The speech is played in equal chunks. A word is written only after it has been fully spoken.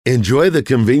Enjoy the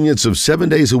convenience of 7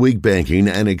 days a week banking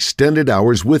and extended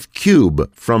hours with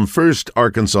Cube from First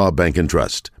Arkansas Bank and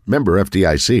Trust. Member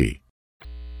FDIC.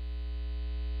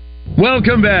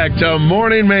 Welcome back to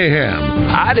Morning Mayhem.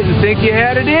 I didn't think you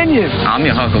had it in you. I'm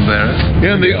your Huckleberry.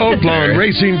 In the Oaklawn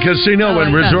Racing Casino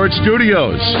and Resort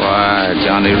Studios. Why,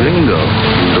 Johnny Ringo,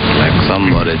 you look like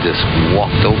somebody just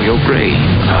walked over your grave.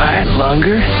 All right,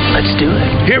 Lunger, let's do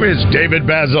it. Here is David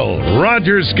Basil,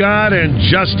 Roger Scott, and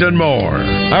Justin Moore.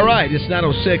 All right, it's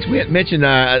 9:06. We had mentioned,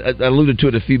 I alluded to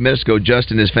it a few minutes ago,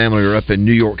 Justin and his family are up in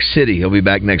New York City. He'll be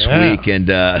back next week, and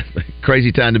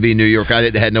crazy time to be in New York. I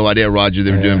had no idea, Roger,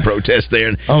 they were doing protests there.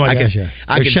 And oh, my gosh,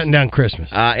 They're shutting down Christmas.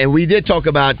 And we did talk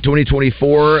about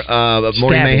 2024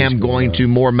 Morning Mayhem going to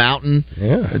Moore Mountain,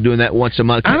 doing that once a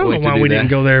month. I don't know why we didn't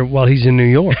go there while he's in New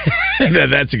York.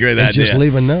 That's a great idea. Just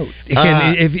leave a note.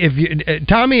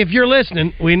 Tommy, if you're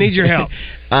listening, we need your help.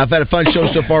 I've had a fun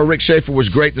show so far. Rick Schaefer was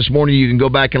great this morning. You can go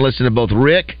back and listen to both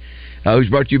Rick, who's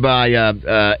brought to you by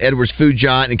Edwards Food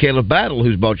Giant, and Caleb Battle,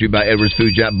 who's brought to you by Edwards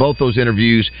Food Giant. Both those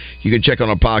interviews you can check on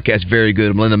our podcast. Very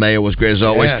good. Melinda Mayo was great as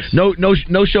always. Yes.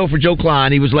 No show for Joe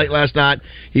Klein. He was late last night.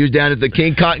 He was down at the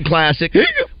King Cotton Classic,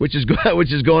 which is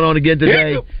going on again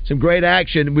today. Some great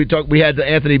action. We had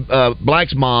Anthony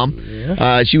Black's mom.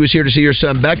 She was here to see her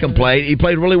son Beckham play. He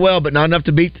played really well, but not enough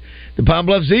to beat the Pine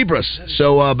Bluff Zebras.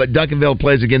 So, but Duncanville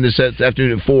plays again this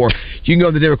afternoon at 4. You can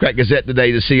go to the Democrat Gazette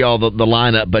today to see all the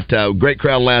lineup. But great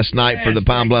crowd last night for the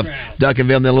Pine Bluff,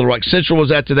 Duncanville, and then Little Rock Central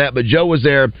was after that. But Joe was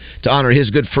there to honor his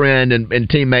good friend and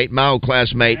teammate, my old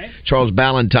classmate, Charles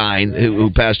Ballantyne,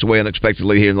 who passed away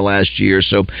unexpectedly here in the last year.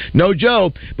 So, no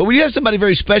Joe. But we have somebody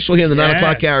very special here in the 9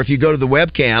 o'clock hour. If you go to the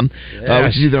webcam,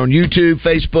 which is either on YouTube,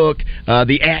 Facebook,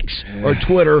 the X, or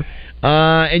Twitter,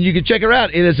 and you can check her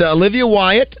out. It is Olivia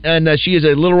Wyatt, and she is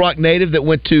a Little Rock native that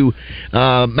went to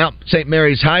Mount St.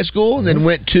 Mary's High School and then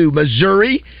went to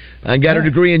Missouri and got her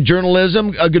degree in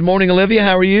journalism. Good morning, Olivia.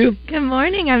 How are you? Good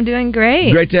morning. I'm doing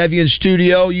great. Great to have you in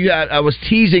studio. I was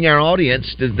teasing our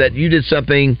audience that you did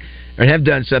something or have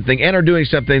done something and are doing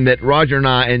something that Roger and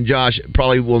I and Josh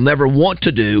probably will never want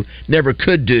to do, never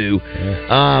could do.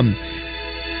 I'll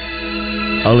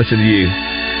listen to you.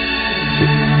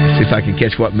 See if I can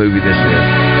catch what movie this is.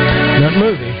 Not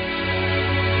movie.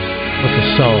 What's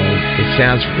a song? It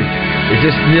sounds... Is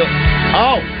this Neil...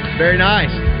 Oh, very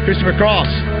nice. Christopher Cross.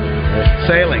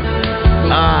 Sailing.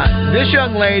 This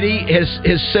young lady has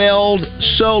sailed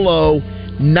solo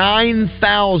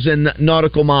 9,000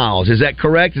 nautical miles. Is that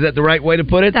correct? Is that the right way to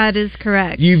put it? That is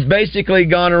correct. You've basically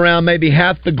gone around maybe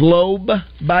half the globe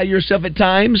by yourself at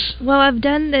times? Well, I've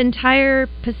done the entire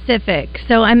Pacific.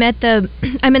 So I'm in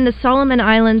the Solomon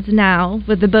Islands now,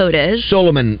 where the boat is.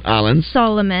 Solomon Islands.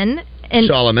 Solomon. And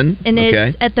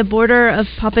it's at the border of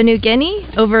Papua New Guinea,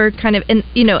 over kind of, get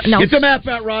the map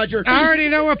out, Roger. I already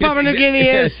know where Papua New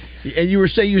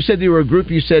Said you said you were a group.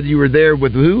 You said you were there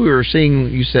with who? Or seeing?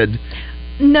 You said.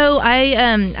 No,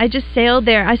 I just sailed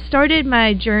there. I started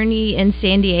my journey in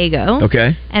San Diego.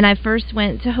 Okay. And I first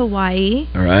went to Hawaii.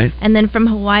 All right. And then from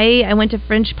Hawaii, I went to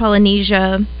French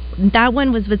Polynesia. That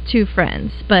one was with 2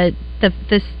 friends, but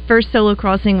this first solo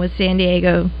crossing was San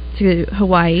Diego to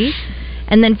Hawaii.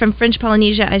 And then from French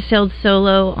Polynesia, I sailed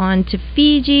solo on to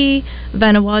Fiji,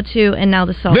 Vanuatu, and now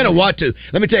the Solomon. Vanuatu.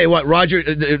 Let me tell you what, Roger,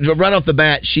 right off the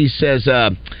bat, she says...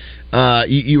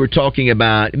 you were talking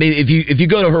about. I mean, if you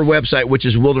go to her website, which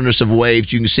is Wilderness of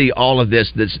Waves, you can see all of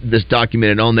this that's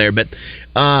documented on there. But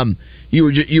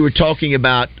you were talking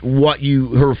about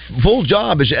her full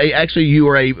job is actually you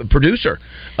are a producer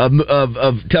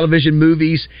of television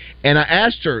movies, and I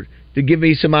asked her to give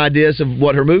me some ideas of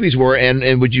what her movies were,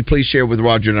 and would you please share with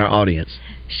Roger and our audience?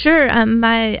 Sure.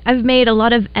 I've made a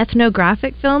lot of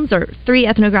ethnographic films, or 3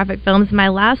 ethnographic films. My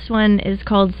last one is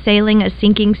called Sailing a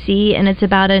Sinking Sea, and it's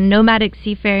about a nomadic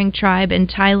seafaring tribe in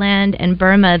Thailand and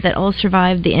Burma that all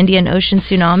survived the Indian Ocean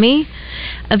tsunami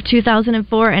of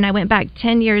 2004, and I went back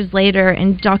 10 years later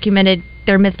and documented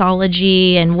their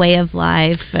mythology and way of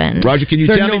life. And Roger, can you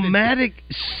tell me... nomadic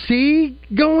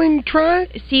sea-going tribe?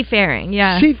 Seafaring,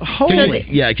 yeah. Holy.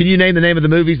 Can you name the name of the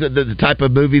movies, the type of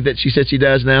movie that she said she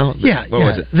does now? What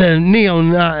was it? The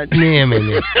neonat...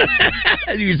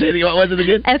 You said, what was it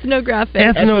again? Ethnographic.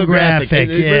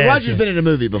 Yes. Roger's been in a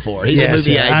movie before. He's a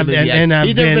movie actor.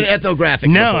 He's never been ethnographic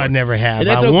No, before. I never have.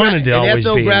 I wanted to always be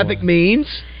one. Ethnographic means...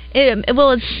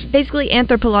 it's basically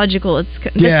anthropological. It's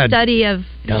the study of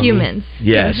humans.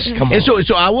 Yes. Come on. And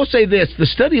so I will say this: the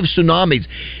study of tsunamis.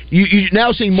 You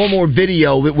now see more and more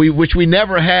video which we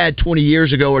never had 20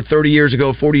 years ago, or 30 years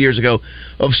ago, 40 years ago,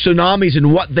 of tsunamis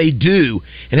and what they do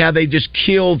and how they just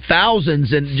kill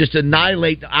thousands and just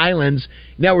annihilate the islands.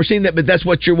 Now we're seeing that, but that's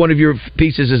what one of your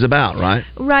pieces is about, right?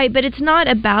 Right, but it's not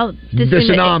about the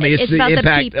tsunami. It's the about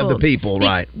impact of the people,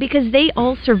 right? Because they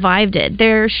all survived it.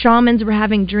 Their shamans were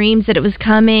having dreams that it was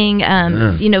coming.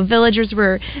 Villagers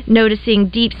were noticing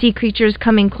deep sea creatures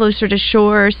coming closer to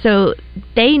shore, so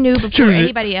they knew before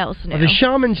anybody else knew. Are the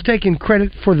shamans taking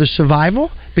credit for the survival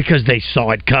because they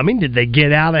saw it coming? Did they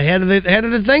get out ahead of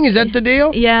the thing? Is that the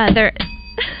deal? Yeah,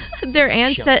 their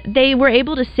ancestors, they were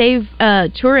able to save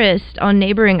tourists on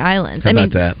neighboring islands. How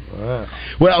about that? Wow.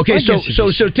 Well, okay,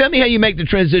 so tell me how you make the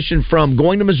transition from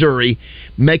going to Missouri,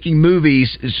 making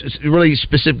movies, really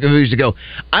specific movies, to go,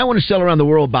 I want to sail around the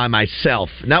world by myself,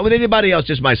 not with anybody else,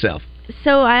 just myself.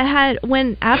 So after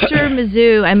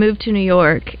Mizzou, I moved to New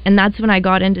York, and that's when I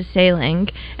got into sailing.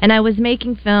 And I was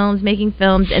making films,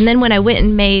 and then when I went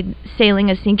and made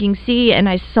Sailing a Sinking Sea, and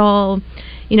I saw,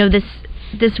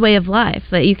 this way of life,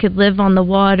 that you could live on the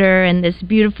water and this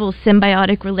beautiful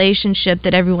symbiotic relationship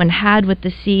that everyone had with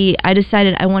the sea, I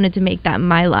decided I wanted to make that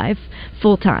my life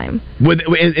full time.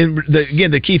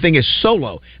 Again, the key thing is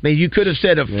solo. I mean, you could have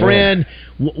said a friend.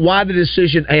 Why the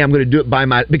decision? Hey, I'm going to do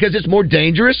it because it's more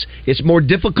dangerous. It's more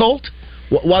difficult.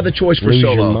 Why the choice for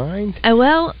solo? Your mind?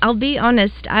 Well, I'll be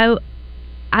honest. I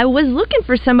was looking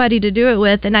for somebody to do it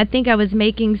with, and I think I was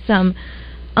making some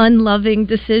unloving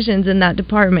decisions in that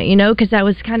department, because I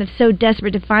was kind of so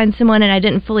desperate to find someone, and I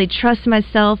didn't fully trust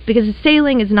myself, because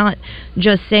sailing is not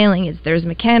just sailing. There's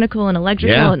mechanical and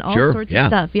electrical and all sorts of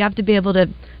stuff. You have to be able to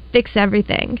fix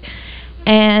everything.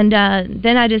 And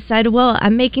then I decided, well,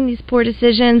 I'm making these poor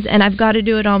decisions, and I've got to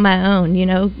do it on my own,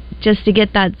 just to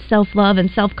get that self-love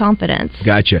and self-confidence.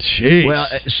 Gotcha. Jeez. Well,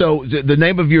 so the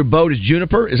name of your boat is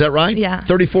Juniper, is that right? Yeah.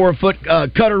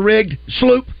 34-foot cutter-rigged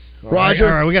sloop. Roger,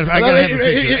 all right, I gotta have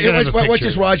a picture. Watch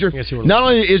this, Roger. Not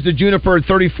only is the Juniper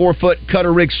 34-foot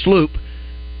cutter-rigged sloop,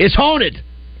 it's haunted.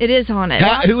 It is haunted.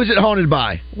 Who is it haunted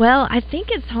by? Well, I think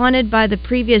it's haunted by the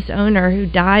previous owner who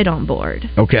died on board.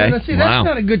 Okay. That's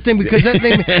not a good thing, because that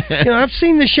thing, I've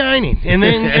seen The Shining,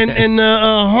 and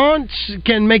haunts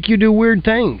can make you do weird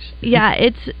things. Yeah,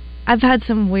 I've had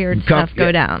some weird stuff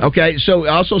go down. Okay, so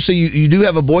I also see you do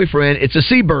have a boyfriend. It's a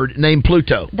seabird named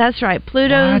Pluto. That's right.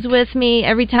 Pluto's with me.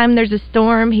 Every time there's a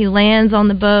storm, he lands on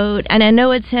the boat. And I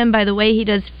know it's him by the way he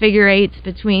does figure eights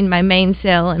between my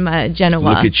mainsail and my Genoa.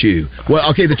 Look at you. Well,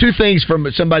 okay, the two things from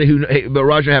somebody but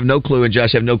Roger have no clue and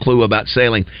Josh have no clue about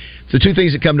sailing. The two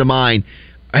things that come to mind,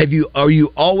 are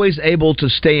you always able to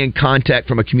stay in contact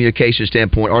from a communication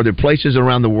standpoint? Are there places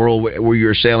around the world where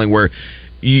you're sailing where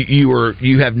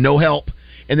you have no help?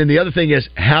 And then the other thing is,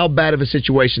 how bad of a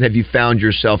situation have you found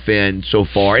yourself in so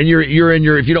far? And you're in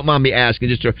your, if you don't mind me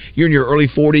asking, you're in your early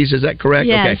 40s, is that correct?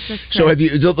 Yes, okay. That's correct. So have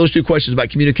you those two questions about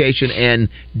communication and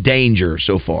danger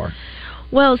so far?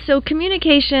 Well, so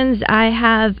communications,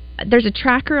 there's a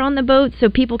tracker on the boat, so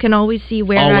people can always see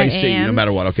where I am. Always see you, no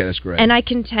matter what. Okay, that's great. And I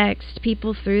can text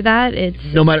people through that. It's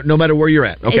no matter where you're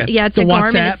at. Okay. It's a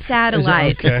Garmin. It's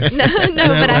satellite. Okay. No,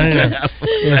 but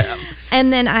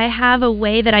and then I have a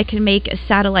way that I can make a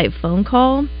satellite phone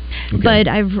call, but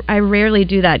I rarely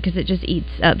do that because it just eats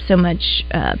up so much.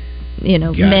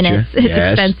 Minutes. It's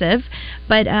expensive.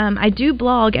 But I do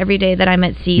blog every day that I'm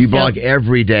at sea. You blog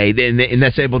every day, and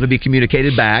that's able to be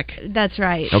communicated back. That's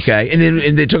right. Okay, and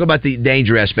then talk about the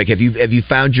danger aspect. Have you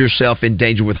found yourself in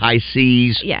danger with high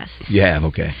seas? Yes. You have.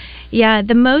 Okay. Yeah,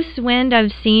 the most wind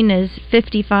I've seen is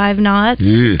 55 knots,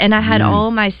 and I had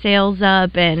all my sails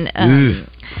up, and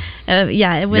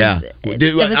it was. Yeah.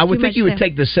 I would think you would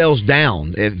take the sails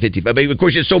down at 55. But of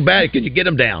course, it's so bad. Can you get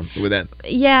them down with that?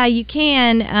 Yeah, you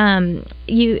can.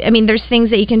 There's things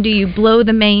that you can do. You blow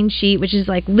the main sheet, which is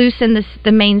like loosen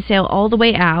the mainsail all the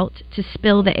way out to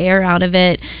spill the air out of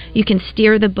it. You can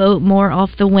steer the boat more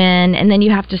off the wind, and then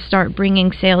you have to start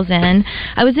bringing sails in.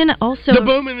 I was in also the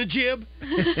boom and the jib.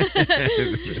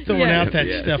 Throwing out that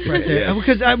stuff right there. Yeah.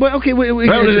 Because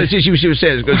she was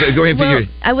saying. Go ahead.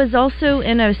 I was also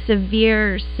in a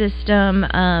severe system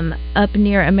up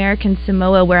near American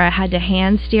Samoa where I had to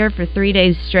hand steer for 3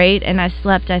 days straight, and I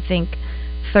slept, I think,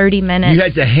 30 minutes. You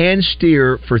had to hand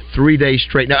steer for 3 days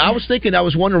straight. Now, I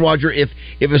was wondering, Roger, if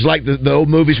it was like the old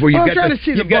movies where you've got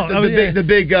the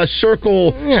big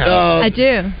circle. Yeah. I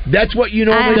do. That's what you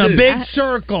normally do. The big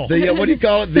circle. What do you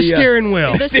call it? The steering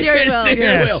wheel. The steering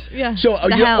wheel. Yeah. So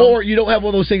or you don't have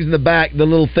one of those things in the back, the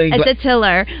little things. It's a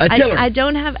tiller. A tiller.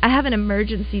 I have an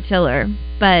emergency tiller,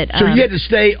 but so you had to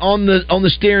stay on the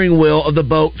steering wheel of the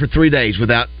boat for 3 days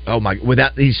without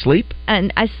any sleep.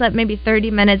 And I slept maybe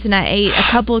 30 minutes, and I ate a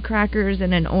couple couple crackers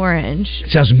and an orange.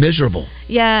 Sounds miserable.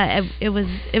 Yeah, it was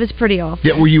pretty awful.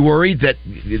 Yeah, were you worried that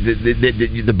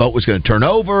the boat was going to turn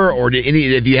over, or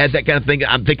if you had that kind of thing?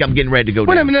 I think I'm getting ready to go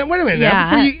down. Wait a minute.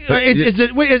 Yeah.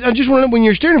 I just want to know, when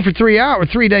you're steering for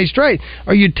 3 days straight,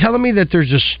 are you telling me that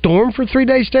there's a storm for 3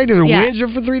 days straight, or the winds are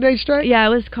for 3 days straight? Yeah, I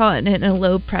was caught in a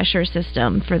low pressure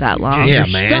system for that long. Yeah, you're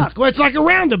man. stuck. Well, it's like a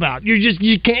roundabout.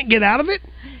 You can't get out of it.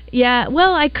 Yeah,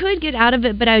 well, I could get out of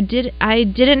it, but I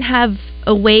didn't have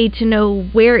a way to know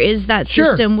where is that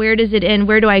system, where does it end,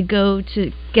 where do I go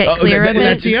to get clear of it.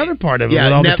 That's the other part of it,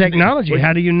 with all the technology.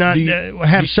 How do you not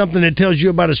have something that tells you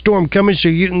about a storm coming so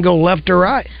you can go left or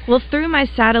right? Well, through my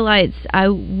satellites, I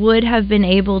would have been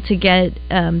able to get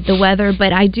the weather,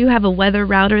 but I do have a weather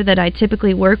router that I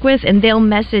typically work with, and they'll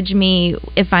message me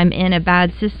if I'm in a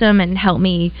bad system and help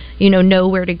me, know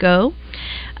where to go.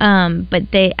 But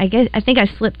I think I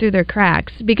slipped through their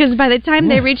cracks, because by the time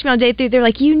they reached me on day 3, they're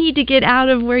like, "You need to get out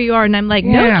of where you are," and I'm like,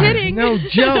 "No kidding, no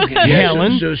joke,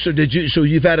 Helen." So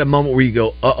you've had a moment where you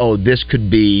go, "Uh-oh, this could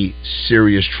be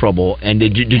serious trouble," and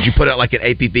did you put out like an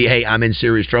APB, "Hey, I'm in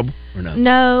serious trouble," or no?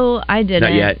 No, I didn't.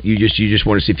 Not yet. You just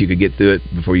want to see if you could get through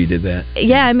it before you did that.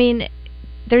 Yeah, I mean,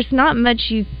 there's not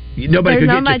much Nobody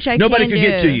could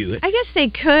get to you. I guess they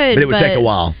could, but it would take a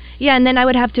while. Yeah, and then I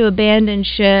would have to abandon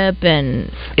ship and...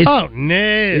 Is there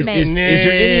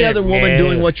any other woman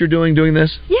doing what you're doing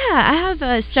this? Yeah, I have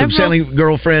several... Some sailing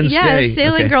girlfriends? Yeah,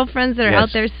 sailing girlfriends that are out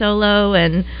there solo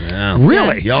and... Wow.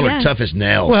 Really? Y'all are tough as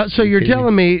nails. Well, so you're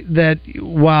telling me that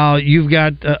while you've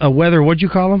got a weather... What'd you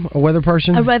call them? A weather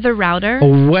person? A weather router.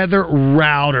 A weather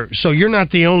router. So you're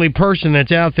not the only person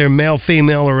that's out there, male,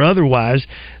 female, or otherwise,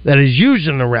 that is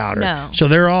using the router. No. So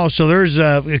there's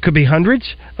it could be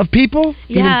hundreds of people,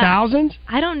 even thousands.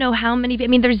 I don't know how many. I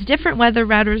mean, there's different weather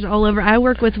routers all over. I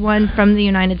work with one from the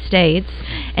United States,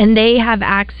 and they have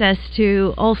access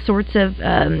to all sorts of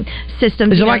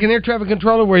systems. Is it like an air traffic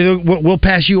controller where we'll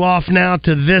pass you off now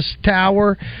to this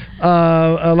tower,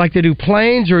 like they do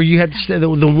planes, or you have to stay, the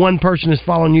one person is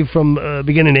following you from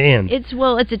beginning to end? It's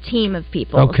a team of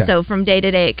people. Okay. So from day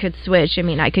to day, it could switch. I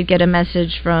mean, I could get a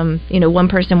message from one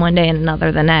person one day and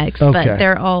another the next, but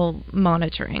they're all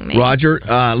monitoring me. Roger,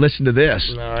 listen to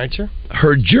this. All right, sir.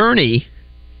 Her journey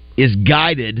is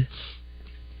guided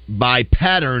by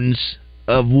patterns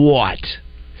of what?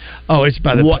 Oh, it's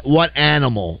by the what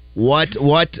animal? What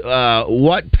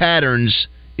patterns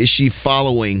is she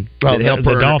following that help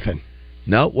her? The dolphin.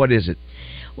 No, what is it?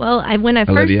 Well, when I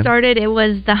first started, it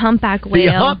was the humpback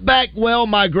whale. The humpback whale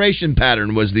migration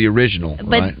pattern was the original,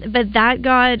 right? But that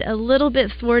got a little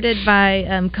bit thwarted by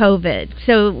COVID.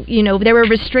 So, there were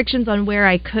restrictions on where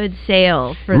I could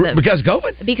sail because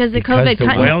COVID? Because the COVID. The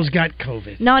whales got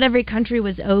COVID. Not every country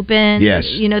was open. Yes.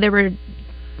 There were...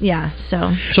 Yeah,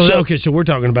 so we're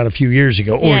talking about a few years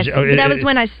ago. Yes, that was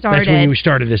when I started. That's when you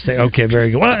started this thing. Okay, very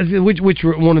good. Well, which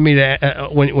wanted me to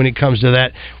when it comes to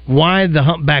that, why the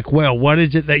humpback whale? What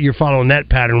is it that you're following that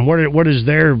pattern? What is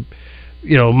their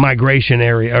migration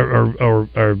area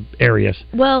or areas?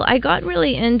 Well, I got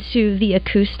really into the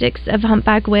acoustics of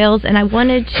humpback whales, and I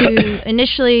wanted to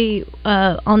initially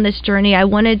on this journey, I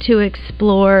wanted to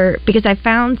explore, because I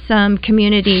found some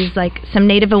communities, like some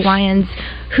Native Hawaiians,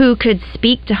 who could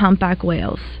speak to humpback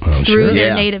whales through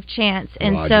their native chants,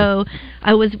 and so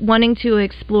I was wanting to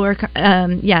explore,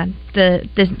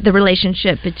 the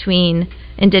relationship between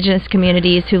indigenous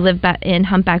communities who live in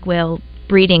humpback whale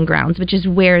breeding grounds, which is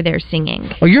where they're singing.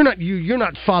 Oh, you're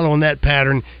not following that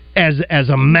pattern as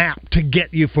a map to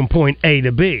get you from point A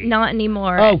to B. Not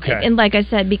anymore. Okay. And like I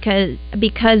said,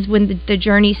 because when the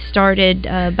journey started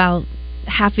about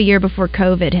half a year before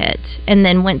COVID hit, and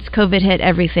then once COVID hit,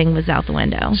 everything was out the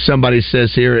window. Somebody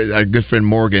says here, our good friend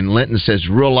Morgan Linton says,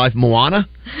 real life Moana?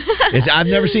 I've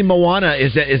never seen Moana.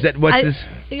 Is that what this?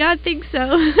 Yeah, I think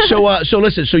so. So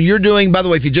listen. So you're doing. By the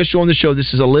way, if you just joined the show,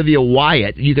 this is Olivia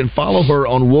Wyatt. You can follow her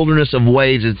on Wilderness of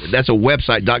Waves. That's a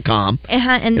website.com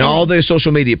and all the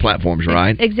social media platforms,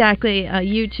 right? Exactly.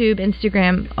 YouTube,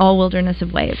 Instagram, all Wilderness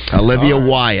of Waves. Olivia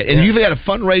Wyatt, and you've got a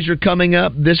fundraiser coming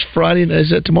up this Friday.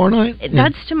 Is it tomorrow night?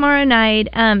 That's tomorrow night.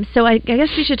 So I guess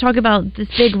we should talk about this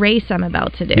big race I'm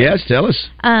about to do. Yes, tell us.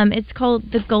 It's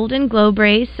called the Golden Globe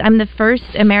Race. I'm the first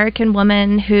American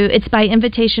woman who. It's by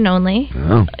invitation only.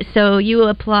 Oh. So you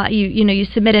apply, you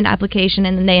submit an application,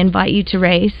 and then they invite you to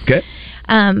race. Okay.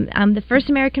 I'm the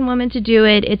first American woman to do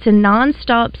it. It's a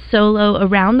non-stop solo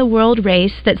around the world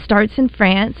race that starts in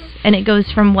France, and it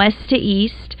goes from west to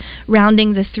east,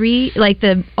 rounding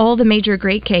all the major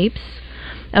Great Capes.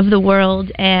 of the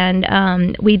world,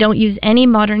 and we don't use any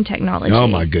modern technology. Oh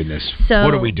my goodness! So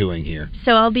what are we doing here?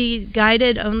 So I'll be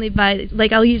guided only by,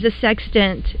 like, I'll use a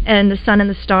sextant and the sun and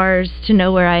the stars to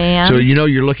know where I am. So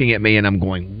you're looking at me, and I'm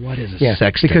going, "What is a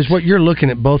sextant?" Because what you're looking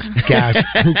at, both guys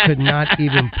who could not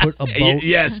even put a boat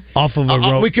off of a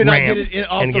rope. We could not get it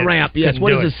off the ramp. Yes.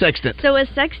 What is a sextant? So a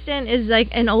sextant is like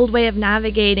an old way of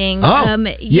navigating.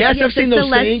 Yes, I've seen those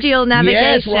celestial things. navigation.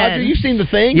 Yes, Roger, you've seen the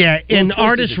thing. Yeah, in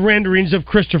artist renderings of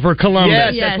Christopher Columbus.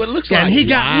 Yes, that's what it looks like. And he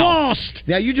got lost.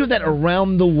 Now you do that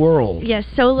around the world. Yes,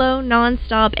 solo,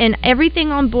 nonstop, and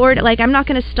everything on board. Like, I'm not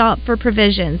going to stop for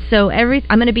provisions. So I'm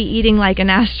going to be eating like an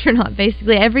astronaut,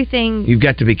 basically. Everything. You've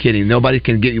got to be kidding. Nobody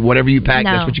can get you whatever you pack.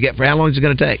 No. That's what you get. For how long is it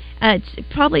going to take? It's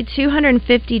probably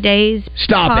 250 days.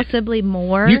 Possibly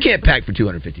more. You can't pack for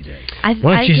 250 days.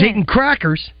 She's eating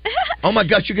crackers. Oh my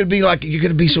gosh, you're going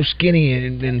to be so skinny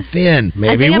and thin.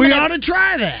 Maybe we ought to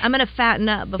try that. I'm going to fatten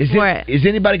up before it. Is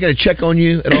anybody going to check on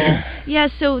you at all? Yeah,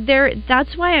 so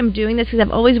that's why I'm doing this, because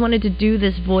I've always wanted to do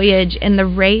this voyage, and the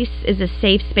race is a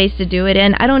safe space to do it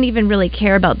in. I don't even really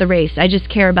care about the race. I just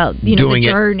care about the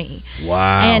journey.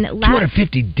 Wow. And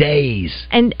 250 days.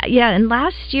 And and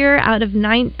last year, out of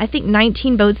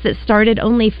 19 boats that started,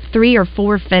 only 3 or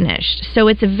 4 finished. So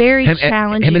it's a very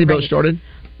challenging. How many race. boats started?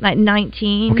 Like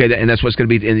 19. Okay, and that's what's going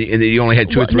to be. And you only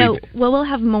had 2 or 3. No, we'll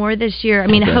have more this year. I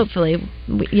mean, hopefully,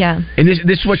 yeah. And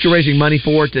this is what you're raising money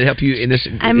for, to help you in this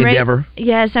endeavor.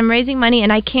 Yes, I'm raising money,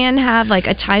 and I can have like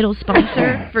a title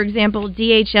sponsor. For example,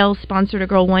 DHL sponsored a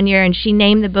girl one year, and she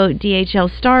named the boat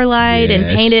DHL Starlight and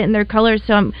painted it in their colors.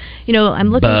 So I'm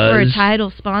looking for a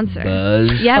title sponsor.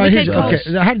 Yeah,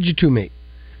 okay. How did you two meet?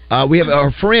 We have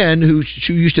our friend who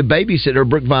used to babysit her.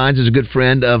 Brooke Vines is a good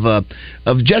friend of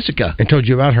Jessica. And told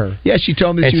you about her. Yeah, she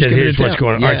told me that and she was said, coming "Here's into what's town."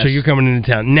 going on." Yes. All right, so you're coming into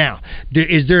town now.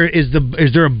 Is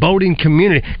there a boating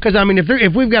community? Because I mean,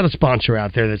 if we've got a sponsor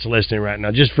out there that's listening right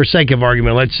now, just for sake of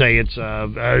argument, let's say it's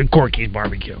Corky's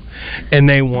Barbecue, and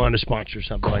they want to sponsor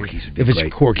something. Corky's if it's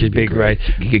great. Corky's big, right?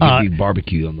 You could give you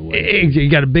barbecue on the way.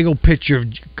 You got a big old picture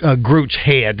of Groot's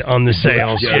head on the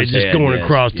sails, just going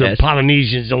across. The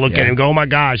Polynesians to look at him and go, "Oh my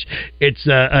gosh, it's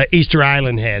Easter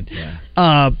Island head." Yeah.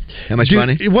 How much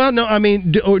money? Well, no, I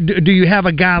mean, do you have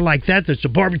a guy like that's a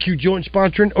barbecue joint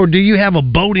sponsoring, or do you have a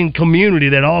boating community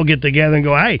that all get together and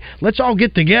go, "Hey, let's all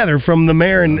get together from the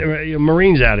mayor and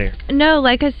Marines out here"? No,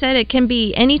 like I said, it can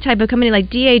be any type of company. Like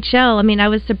DHL, I mean, I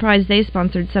was surprised they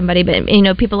sponsored somebody, but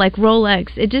people like Rolex.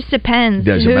 It just depends.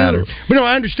 Doesn't matter. But no,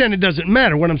 I understand it doesn't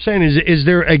matter. What I'm saying is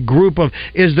there a group of?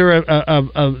 Is there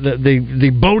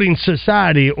the boating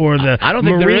society or the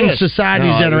marine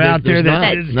societies that are out there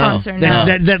that sponsor?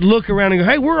 That look around and go,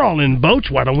 "Hey, we're all in boats.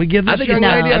 Why don't we give this young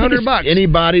lady $100?"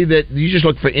 Anybody that you just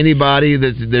look for anybody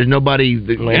that there's nobody.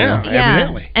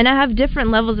 Evidently. And I have different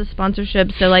levels of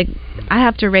sponsorship. So like, I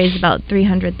have to raise about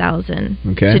 $300,000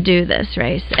 to do this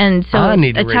race, and so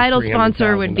a title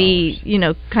sponsor would be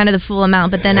kind of the full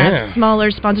amount. But then I have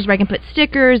smaller sponsors where I can put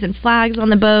stickers and flags on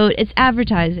the boat. It's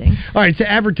advertising. All right, so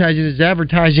advertising is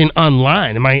advertising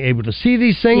online. Am I able to see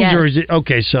these things, or is it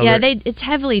okay? So it's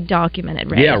heavily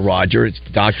documented, right? Yeah, Roger, it's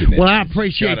documented. Well, I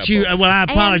appreciate you. Well, I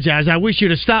apologize. I wish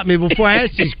you'd have stopped me before I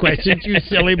asked these questions. You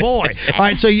silly boy. All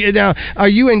right, so now are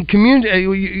you in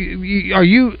community? Are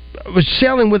you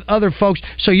selling with other folks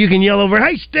so you can yell over,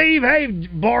 "Hey, Steve! Hey,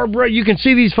 Barbara!" You can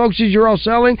see these folks as you're all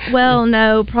selling. Well,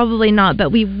 no, probably not.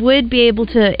 But we would be able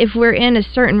to, if we're in a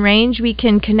certain range, we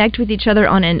can connect with each other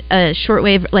on a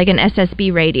shortwave, like an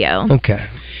SSB radio. Okay.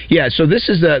 Yeah, so this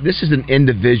is an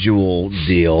individual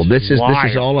deal. This is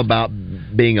all about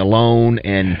being alone,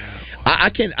 and I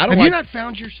don't. Have you not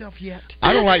found yourself yet?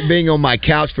 I don't like being on my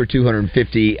couch for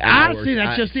 250 hours. I see.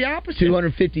 That's just the opposite.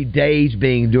 250 days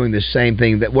doing the same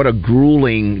thing. What a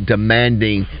grueling,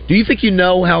 demanding. Do you think you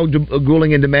know how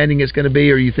grueling and demanding it's going to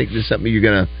be, or you think this is something you're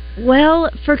going to? Well,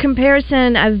 for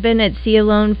comparison, I've been at sea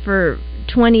alone for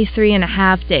 23 and a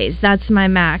half days. That's my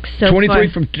max. So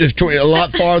 23 from a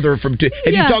lot farther from.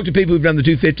 Have you talked to people who've done the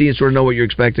 250 and sort of know what you're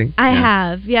expecting? I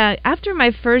have. Yeah. After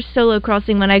my first solo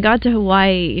crossing, when I got to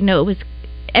Hawaii, it was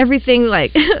everything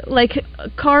like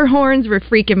car horns were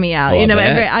freaking me out.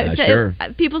 Sure.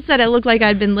 People said I looked like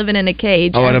I'd been living in a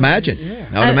cage. I would imagine.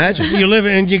 I would imagine. You live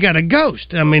and you got a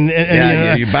ghost. I mean,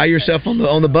 you're by yourself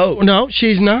on the boat. No,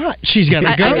 she's not. She's got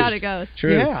a ghost. I got a ghost.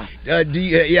 True.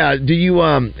 Yeah.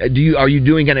 Are you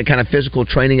doing any kind of physical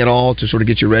training at all to sort of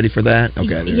get you ready for that?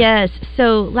 Okay. Yes.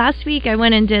 So last week I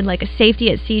went and did like a safety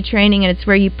at sea training, and it's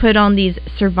where you put on these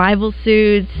survival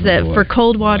suits for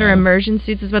cold water immersion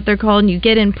suits is what they're called, and you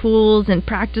get in pools and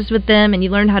practice with them, and you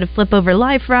learn how to flip over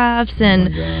life rafts,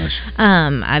 and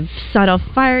I've set off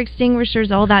fire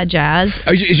extinguishers, all that jazz.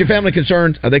 Is your family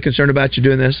concerned? Are they concerned about you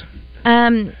doing this?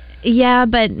 Yeah,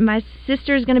 but my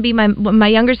sister's going to be my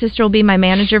younger sister will be my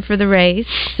manager for the race,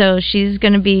 so she's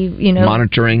going to be,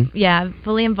 monitoring. Yeah,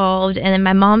 fully involved, and then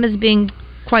my mom is being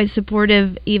quite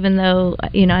supportive, even though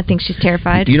I think she's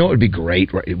terrified. You know what would be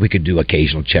great? We could do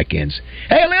occasional check-ins.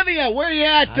 Hey, Olivia, where are you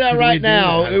at right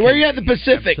now? Where are you at in the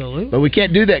Pacific? Absolutely. But we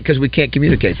can't do that because we can't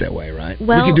communicate that way, right?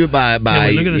 Well, we can do it by. Can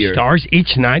we look at the stars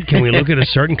each night? Can we look at a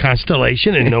certain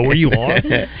constellation and know where you are?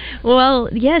 Well,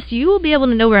 yes, you will be able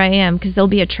to know where I am because there'll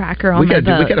be a tracker on my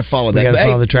boat. We got to follow that. We got to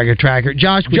follow the tracker.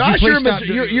 Josh,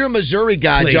 you're a Missouri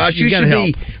guy. Please, Josh, you should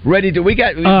be ready to. We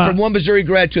got from one Missouri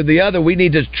grad to the other. We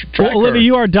need to track. Well, Olivia,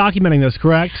 you are documenting this,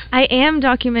 correct? I am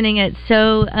documenting it.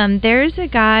 So there's a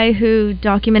guy who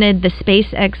documented the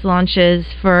SpaceX launches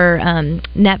for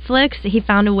Netflix. He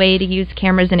found a way to use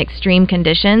cameras in extreme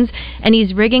conditions, and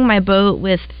he's rigging my boat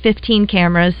with 15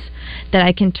 cameras that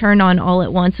I can turn on all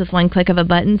at once with one click of a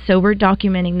button. So we're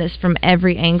documenting this from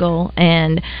every angle,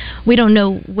 and we don't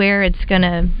know where it's going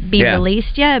to be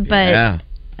released yet, but...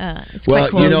 it's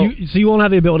quite cool. So you won't have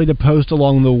the ability to post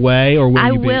along the way, or will I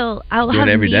you be? will. I'll have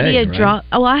media drop.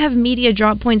 Oh, I have media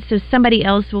drop points, so somebody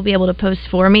else will be able to post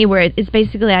for me. Where it's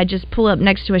basically I just pull up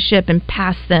next to a ship and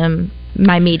pass them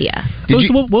my media.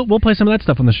 We'll play some of that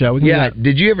stuff on the show. We can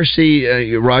Did you ever see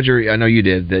Roger? I know you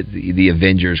did. That the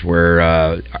Avengers, where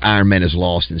Iron Man is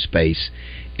lost in space.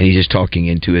 And he's just talking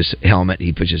into his helmet.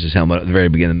 He pushes his helmet at the very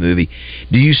beginning of the movie.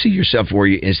 Do you see yourself where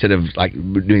you, instead of like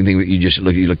doing things, you just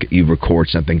you record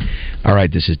something? All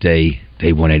right, this is day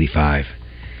 185.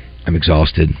 I'm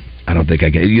exhausted. I don't think I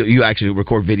can. You actually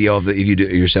record video of you do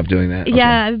yourself doing that? Okay.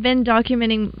 Yeah, I've been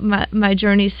documenting my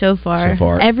journey so far.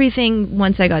 Everything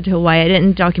once I got to Hawaii. I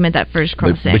didn't document that first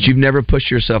crossing. But you've never pushed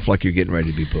yourself like you're getting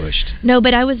ready to be pushed. No,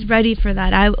 but I was ready for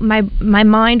that. My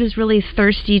mind was really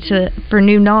thirsty for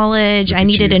new knowledge. I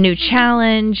needed a new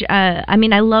challenge.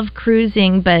 I love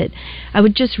cruising, but I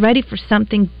was just ready for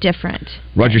something different.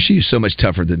 Roger, she is so much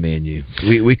tougher than me and you.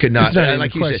 We could not. It's not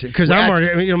like you said, because I'm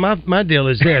already. My deal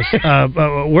is this.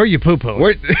 Where you poo-poo?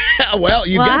 Well,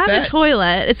 you got I have that. a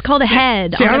toilet. It's called a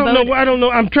head. See, I don't know.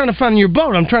 I'm trying to find your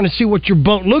boat. I'm trying to see what your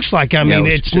boat looks like. I mean,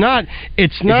 it's not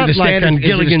like on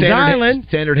Gilligan's Island.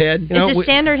 Standard head. It's a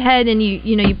standard head, and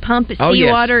you pump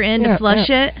seawater in to flush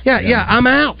it. Yeah. I'm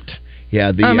out.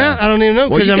 Yeah, I'm out. I don't even know.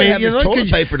 Well, you have the toilet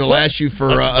paper to last you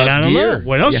for a year. Know.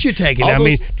 What else you taking?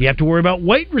 Do you have to worry about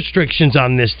weight restrictions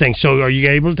on this thing? So are you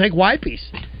able to take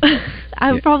wipes?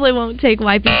 I probably won't take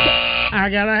wipes. I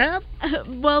gotta have.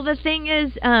 Well, the thing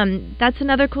is, that's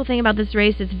another cool thing about this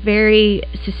race. It's very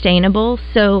sustainable.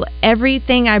 So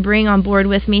everything I bring on board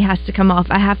with me has to come off.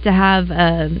 I have to have,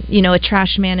 a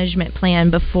trash management plan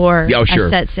before I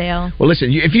set sail. Well,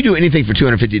 listen, if you do anything for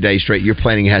 250 days straight, your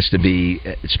planning has to be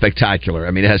spectacular.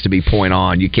 I mean, it has to be point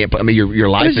on. You can't. I mean, your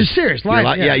life is serious.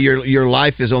 Your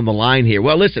life is on the line here.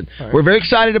 Well, listen, we're very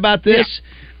excited about this.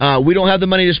 Yeah. We don't have the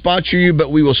money to sponsor you,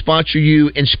 but we will sponsor you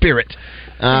in spirit.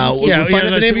 We want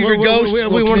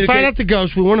to find out the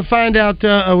ghost. We want to find out.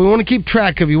 We want to keep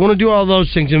track of you. We want to do all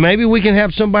those things, and maybe we can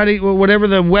have somebody, whatever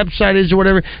the website is or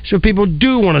whatever, so people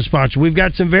do want to sponsor. We've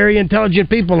got some very intelligent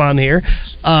people on here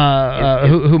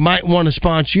who might want to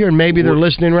sponsor you, and maybe they're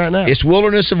listening right now. It's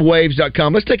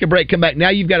wildernessofwaves.com. Let's take a break. Come back now.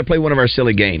 You've got to play one of our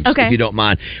silly games, if you don't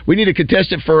mind. We need a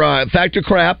contestant for Fact or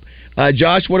Crap.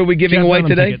 Josh, what are we giving away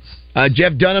today?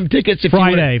 Jeff Dunham tickets.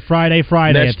 Friday.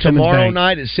 That's tomorrow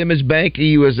night at Simmons Bank.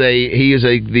 He is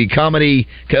the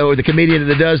comedian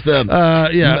that does the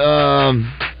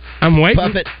I'm waiting.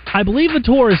 Puppet. I believe the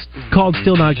tour is called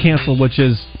Still Not Canceled, which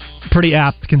is pretty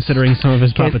apt considering some of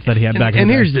his puppets that he had back in the day.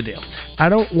 And here's the deal. I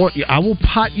don't want you. I will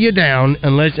pot you down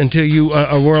until you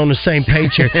we're on the same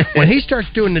page here. When he starts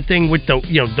doing the thing with the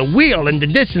wheel and the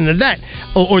this and the that,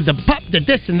 or the pup, the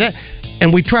this and that,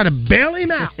 and we try to bail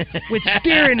him out with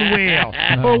steering wheel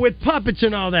or with puppets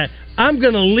and all that, I'm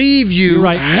going to leave you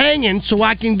hanging so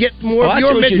I can get more of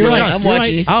your midnight. I'm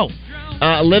watching. Oh.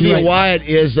 Olivia Wyatt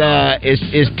is 10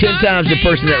 times the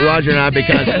person that Roger and I,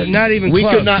 because not even we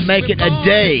close. could not make it a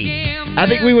day. I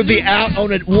think we would be out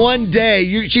on it one day.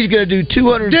 She's going to do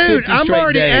 250 Dude, I'm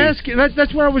already days. asking.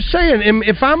 That's what I was saying.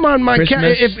 If I'm on my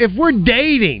if we're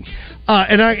dating.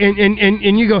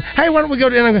 And you go, hey, why don't we go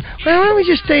to? And I go, well, why don't we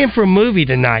just stay in for a movie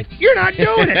tonight? You're not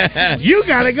doing it. You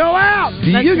got to go out.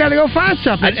 You got to go find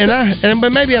something.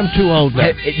 But maybe I'm too old now.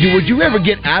 Would you ever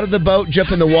get out of the boat,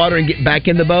 jump in the water, and get back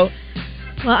in the boat?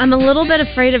 Well, I'm a little bit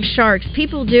afraid of sharks.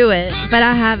 People do it, but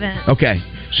I haven't. Okay.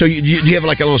 So do you have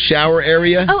like a little shower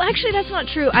area? Oh, actually, that's not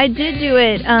true. I did do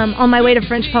it on my way to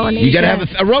French Polynesia. You got to have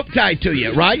a rope tied to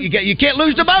you, right? You can't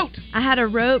lose the boat. I had a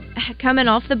rope coming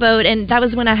off the boat, and that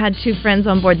was when I had 2 friends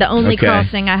on board. The only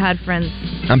crossing I had friends.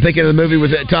 I'm thinking of the movie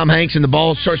with Tom Hanks and the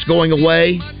ball starts going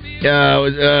away.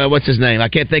 What's his name? I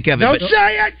can't think of it. Don't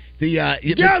say it.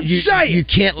 You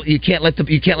can't let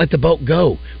the boat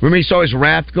go. Remember, you saw his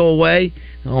raft go away.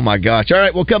 Oh my gosh! All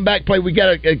right, we'll come back. Play. We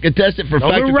got to contest it for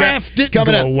Factor. The raft didn't go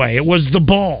away. It was the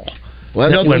ball.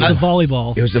 Well, it was the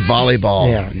volleyball. It was the volleyball.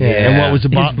 Yeah. And what was the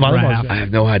volleyball? I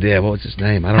have no idea. What was his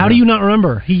name? How do you not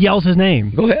remember? He yells his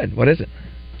name. Go ahead. What is it?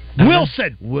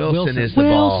 Wilson is the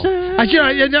ball.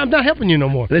 I'm not helping you no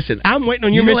more. Listen, I'm waiting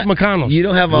on you, Mr. McConnell. You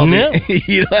don't have all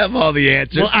the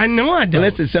answers. Well, I know I don't.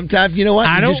 Listen, sometimes you know what?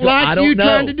 I don't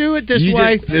trying to do it this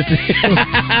way.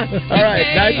 All right,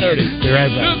 9:30. Be right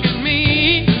back. Look at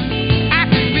me, I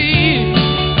could be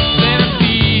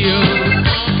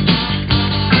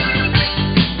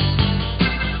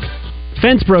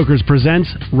Fence Brokers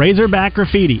presents Razorback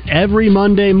Graffiti every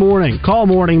Monday morning. Call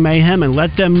Morning Mayhem and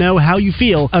let them know how you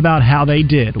feel about how they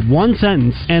did. One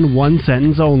sentence and one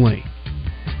sentence only.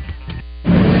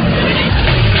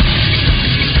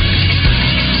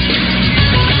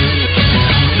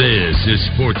 This is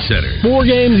Sports Center. 4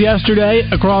 games yesterday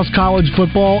across college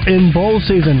football in bowl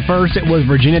season. First, it was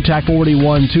Virginia Tech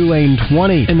 41, Tulane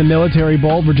 20. In the Military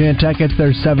Bowl, Virginia Tech gets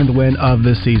their 7th win of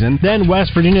the season. Then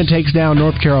West Virginia takes down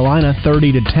North Carolina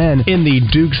 30-10. In the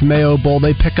Duke's Mayo Bowl,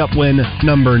 they pick up win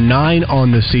number 9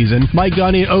 on the season. Mike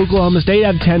Gundy and Oklahoma State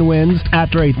have 10 wins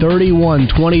after a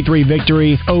 31-23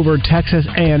 victory over Texas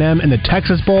A&M in the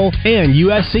Texas Bowl. And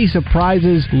USC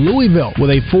surprises Louisville with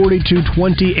a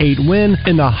 42-28 win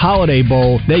in the Holiday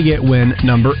Bowl. They get win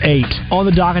number 8. On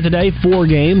the docket today, 4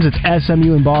 games. It's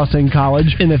SMU and Boston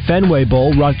College. In the Fenway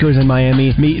Bowl, Rutgers and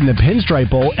Miami meet in the Pinstripe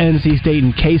Bowl. NC State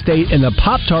and K-State in the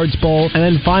Pop-Tarts Bowl. And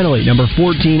then finally, number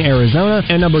 14, Arizona,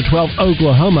 and number 12,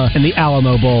 Oklahoma in the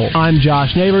Alamo Bowl. I'm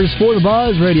Josh Neighbors for the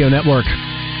Buzz Radio Network.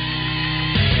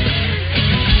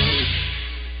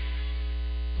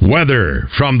 Weather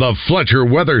from the Fletcher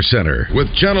Weather Center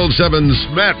with Channel 7's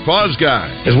Matt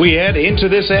Posguy. As we head into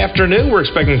this afternoon, we're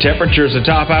expecting temperatures to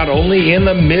top out only in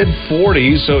the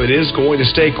mid-40s, so it is going to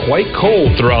stay quite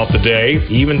cold throughout the day,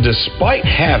 even despite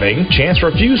having chance for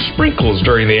a few sprinkles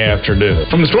during the afternoon.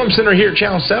 From the Storm Center here at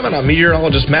Channel 7, I'm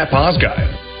meteorologist Matt Posguy.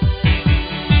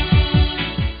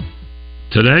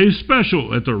 Today's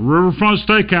special at the Riverfront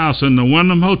Steakhouse in the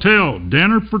Wyndham Hotel.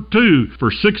 Dinner for 2 for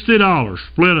 $60.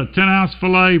 Split a 10-ounce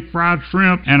filet, fried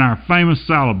shrimp, and our famous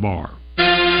salad bar.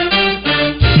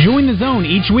 Join the Zone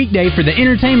each weekday for the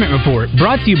Entertainment Report,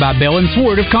 brought to you by Bell &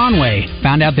 Sword of Conway.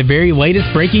 Find out the very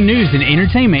latest breaking news and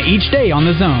entertainment each day on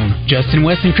the Zone. Justin,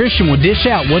 West, and Christian will dish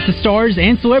out what the stars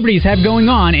and celebrities have going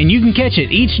on, and you can catch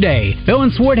it each day. Bell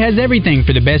 & Sword has everything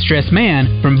for the best-dressed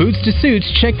man. From boots to suits,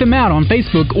 check them out on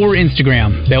Facebook or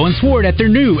Instagram. Bell & Sword at their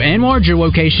new and larger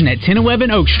location at 1011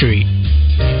 Oak Street.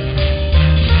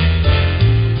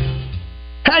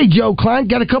 Hey, Joe Klein,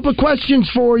 got a couple of questions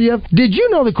for you. Did you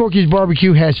know that Corky's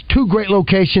Barbecue has 2 great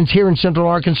locations here in Central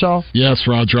Arkansas? Yes,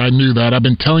 Roger, I knew that. I've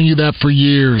been telling you that for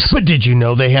years. But did you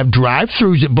know they have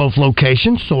drive-thrus at both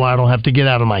locations, so I don't have to get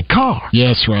out of my car?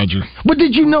 Yes, Roger. But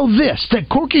did you know this, that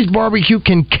Corky's Barbecue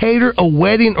can cater a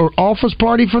wedding or office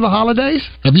party for the holidays?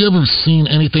 Have you ever seen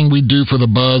anything we do for the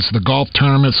Buzz, the golf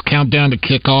tournaments, countdown to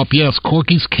kickoff? Yes,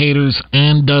 Corky's caters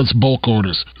and does bulk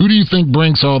orders. Who do you think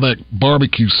brings all that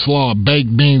barbecue, slaw,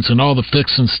 baked beans, and all the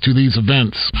fixings to these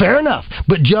events? Fair enough.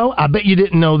 But, Joe, I bet you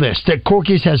didn't know this, that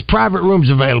Corky's has private rooms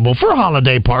available for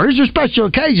holiday parties or special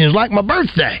occasions like my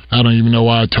birthday. I don't even know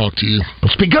why I talk to you.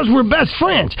 It's because we're best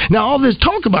friends. Now, all this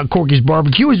talk about Corky's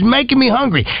Barbecue is making me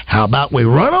hungry. How about we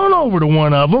run on over to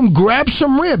one of them, grab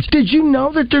some ribs? Did you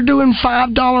know that they're doing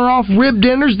 $5 off rib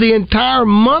dinners the entire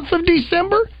month of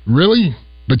December? Really?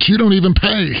 But you don't even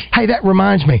pay. Hey, that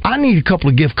reminds me. I need a couple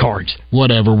of gift cards.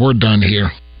 Whatever, we're done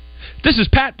here. This is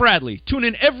Pat Bradley. Tune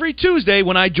in every Tuesday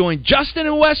when I join Justin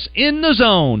and Wes in the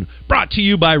Zone. Brought to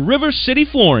you by River City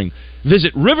Flooring.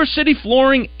 Visit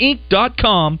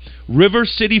rivercityflooringinc.com,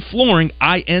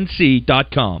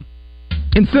 rivercityflooringinc.com.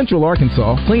 In Central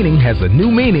Arkansas, cleaning has a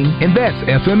new meaning, and that's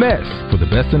FMS. For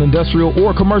the best in industrial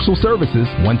or commercial services,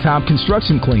 one-time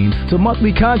construction cleans to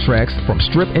monthly contracts, from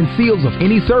strip and seals of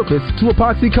any surface to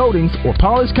epoxy coatings or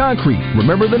polished concrete.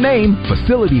 Remember the name,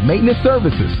 Facility Maintenance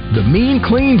Services, the mean,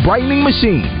 clean, brightening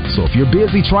machine. So if you're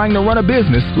busy trying to run a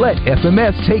business, let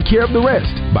FMS take care of the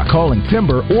rest by calling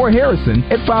Timber or Harrison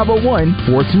at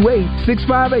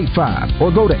 501-428-6585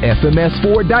 or go to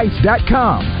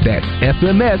fms4dice.com. That's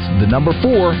FMS, the number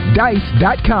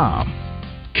 4dice.com.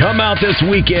 Come out this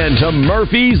weekend to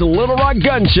Murphy's Little Rock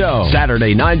Gun Show.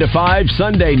 Saturday 9 to 5,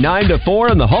 Sunday 9 to 4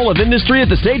 in the Hall of Industry at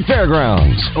the State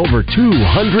Fairgrounds. Over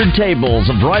 200 tables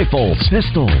of rifles,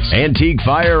 pistols, antique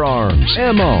firearms,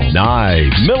 ammo,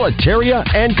 knives, militaria,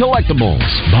 and collectibles.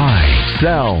 Buy,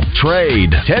 sell, trade.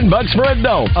 $10 for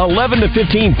adults, 11 to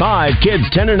 15, 5, kids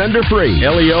 10 and under free.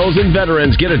 LEOs and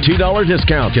veterans get a $2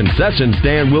 discount. Concession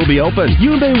stand will be open.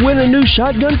 You may win a new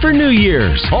shotgun for New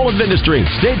Year's. Hall of Industry,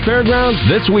 State Fairgrounds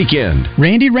this weekend.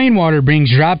 Randy Rainwater brings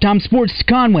Drive Time Sports to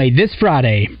Conway this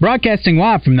Friday, broadcasting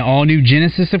live from the all-new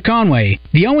Genesis of Conway,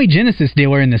 the only Genesis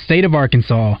dealer in the state of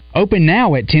Arkansas. Open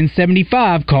now at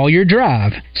 1075 Collier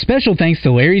Drive. Special thanks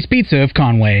to Larry's Pizza of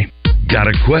Conway. Got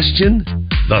a question?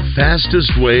 The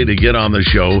fastest way to get on the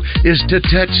show is to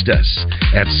text us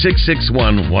at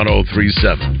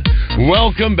 661-1037.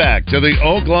 Welcome back to the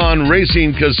Oaklawn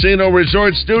Racing Casino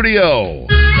Resort Studio.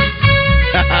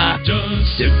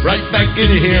 Just sit right back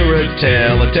and hear a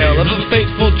tale of a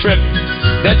fateful trip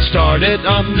that started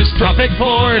on this tropic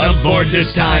port aboard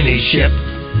this tiny ship.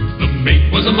 The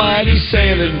mate was a mighty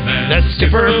sailing man, the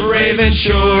skipper brave and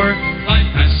sure.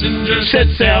 Five passengers set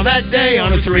sail that day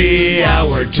on a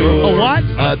 3-hour tour. A what?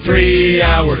 A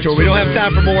 3-hour tour. We don't have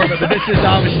time for more, but this is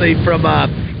obviously from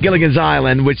Gilligan's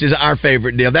Island, which is our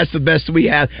favorite deal. That's the best we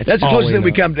have. That's the closest thing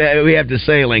we have to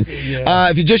sailing. Yeah.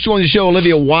 If you just joined the show,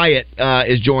 Olivia Wyatt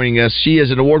is joining us. She is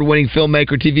an award-winning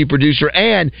filmmaker, TV producer,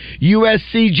 and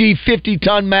USCG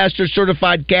 50-ton master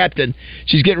certified captain.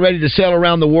 She's getting ready to sail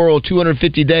around the world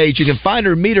 250 days. You can find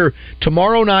her, meet her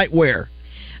tomorrow night where?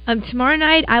 Tomorrow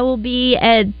night I will be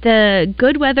at the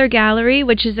Good Weather Gallery,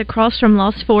 which is across from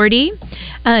Lost 40.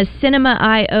 Cinema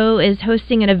I.O. is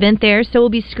hosting an event there, so we'll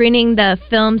be screening the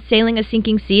film Sailing a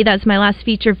Sinking Sea. That's my last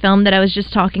feature film that I was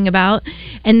just talking about.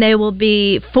 And there will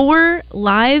be 4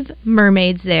 live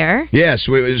mermaids there. Yes,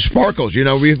 Sparkles. You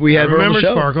know, we had her on the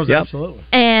show. Sparkles, yep. Absolutely.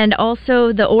 And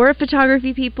also the aura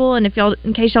photography people, and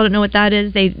in case y'all don't know what that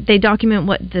is, they document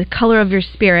what the color of your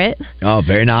spirit. Oh,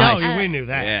 very nice. Oh, we knew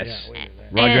that. Yes. Yeah, we knew that.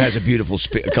 Roger has a beautiful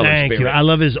color Thank spirit. you. I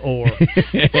love his aura.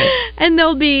 And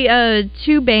there'll be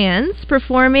 2 bands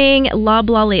performing: Lob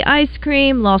Lolly Ice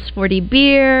Cream, Lost 40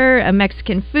 Beer, a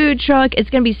Mexican food truck. It's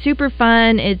going to be super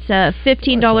fun. It's a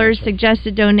 $15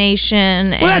 suggested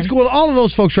donation. Well, that's cool. All of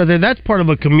those folks right there, that's part of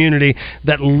a community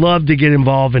that love to get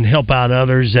involved and help out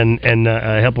others and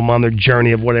help them on their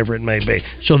journey of whatever it may be.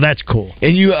 So that's cool.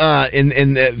 And you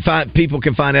people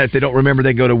can find out if they don't remember,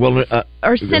 they go to Wilderness...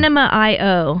 or Cinema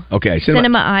I.O. Okay,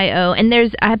 Cinema I.O. And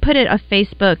I put a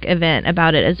Facebook event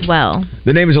about it as well.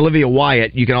 The name is Olivia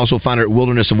Wyatt. You can also find her at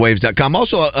wildernessofwaves.com.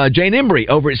 Also, Jane Embry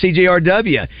over at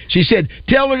CJRW. She said,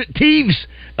 tell her Tivs,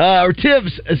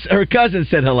 her cousin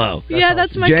said hello. Yeah,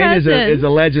 that's my Jane cousin. Jane is a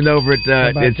legend over at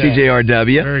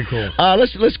CJRW. Very cool.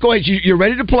 Let's go ahead. You're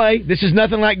ready to play. This is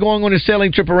nothing like going on a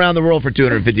sailing trip around the world for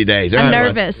 250 days. I'm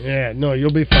nervous. Yeah, no,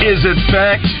 you'll be fine. Is it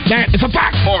fact? It's a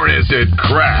fact. Or is it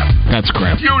crap? That's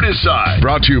crap. You decide.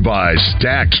 Brought to you by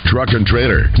Stacked Truck and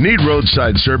Trailer. Need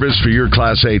roadside service for your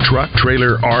Class A truck,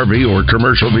 trailer, RV, or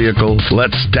commercial vehicle?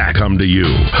 Let's stack them to you.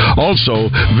 Also,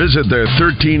 visit their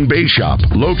 13 Bay Shop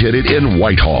located in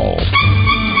Whitehall.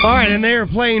 All right, and they are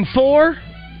playing for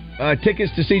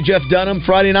tickets to see Jeff Dunham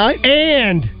Friday night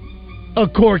and a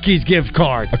Corky's gift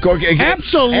card.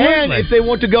 Absolutely. And if they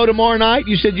want to go tomorrow night,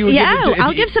 you said you would.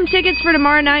 I'll give some tickets for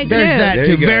tomorrow night. There's that there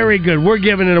too. Go. Very good. We're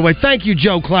giving it away. Thank you,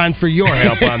 Joe Klein, for your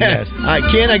help on this. All right,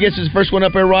 Ken, I guess is the first one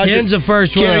up there, Roger. Ken's the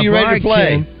first one. Ken, are you ready to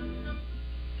play? Ken.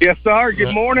 Yes, sir.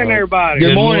 Good morning, everybody.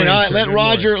 Good morning. All right, let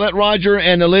Roger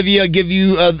and Olivia give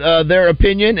you their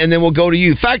opinion, and then we'll go to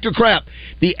you. Fact or crap?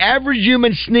 The average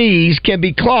human sneeze can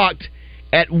be clocked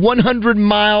at 100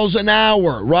 miles an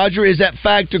hour. Roger, is that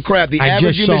fact or crap? The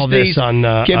average human sneeze can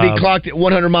be clocked at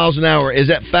 100 miles an hour. Is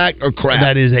that fact or crap?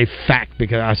 That is a fact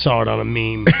because I saw it on a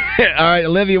meme. All right,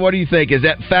 Olivia, what do you think? Is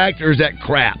that fact or is that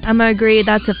crap? I'm going to agree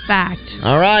that's a fact.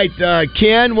 All right,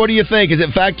 Ken, what do you think? Is it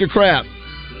fact or crap?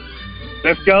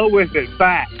 Let's go with it.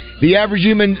 Fact. The average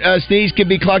human sneeze can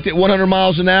be clocked at 100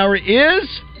 miles an hour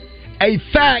is a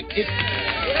fact.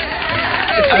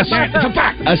 It's a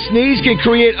fact. A sneeze can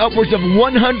create upwards of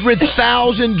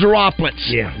 100,000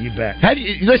 droplets. Yeah, you bet.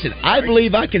 Listen, I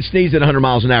believe I can sneeze at 100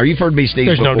 miles an hour. You've heard me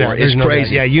sneeze before. No doubt. It's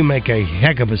crazy. Yeah, you make a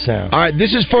heck of a sound. All right,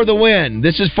 this is for the win.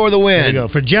 There you go.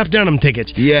 For Jeff Dunham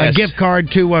tickets. Yes. A gift card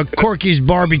to Corky's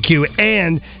Barbecue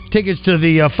and tickets to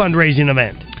the fundraising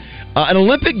event. An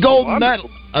Olympic gold medal.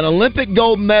 An Olympic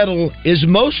gold medal is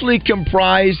mostly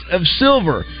comprised of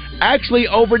silver. Actually,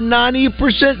 over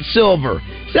 90% silver.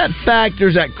 Is that fact or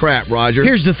is that crap, Roger?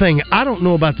 Here's the thing. I don't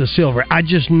know about the silver. I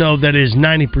just know that it is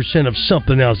 90% of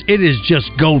something else. It is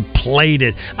just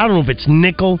gold-plated. I don't know if it's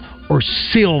nickel or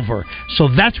silver. So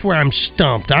that's where I'm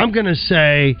stumped. I'm going to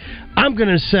say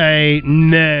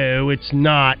no, it's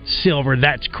not silver.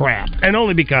 That's crap. And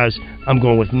only because I'm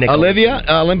going with nickel. Olivia,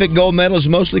 Olympic gold medal is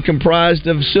mostly comprised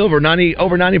of silver,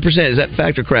 over 90%. Is that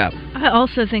fact or crap? I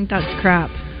also think that's crap.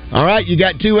 All right, you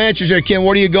got two answers there, Ken.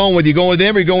 What are you going with? You going with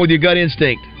them or you going with your gut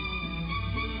instinct?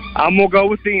 I'm going to go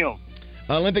with them.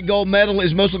 Olympic gold medal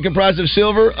is mostly comprised of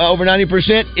silver, over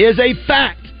 90%, is a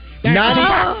fact.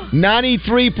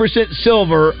 93%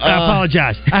 silver. I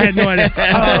apologize. I had no idea.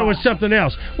 I thought it was something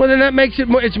else. Well, then that makes it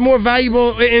it's more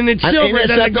valuable in its silver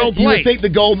than the gold plate. You think the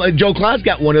gold? Joe Klein's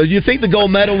got one of those. You think the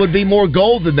gold medal would be more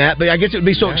gold than that? But I guess it would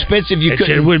be so expensive you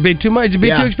couldn't. It would be too much. It'd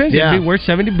be too expensive. Yeah. It'd be worth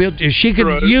 $70 billion. She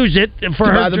could use it for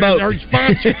her sponsor.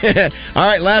 All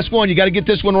right, last one. You got to get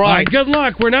this one right. All right, good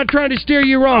luck. We're not trying to steer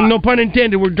you wrong. No pun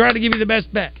intended. We're trying to give you the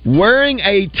best bet. Wearing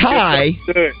a tie.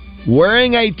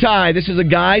 This is a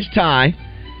guy's tie.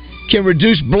 Can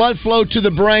reduce blood flow to the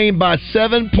brain by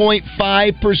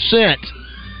 7.5%.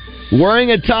 Wearing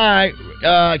a tie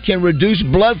can reduce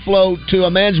blood flow to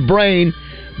a man's brain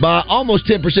by almost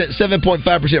 10%,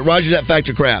 7.5%. Roger, that fact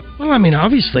or crap? Well, I mean,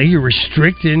 obviously you're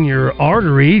restricting your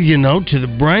artery, to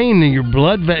the brain and your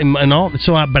blood and all.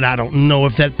 But I don't know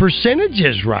if that percentage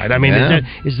is right. I mean,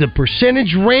 is the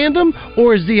percentage random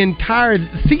or is the entire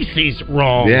thesis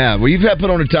wrong? Yeah, well, you've had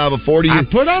put on a tie before. I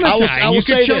put on a tie. I will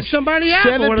say choke somebody out.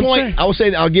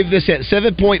 I'll give this at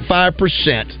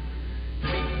 7.5%.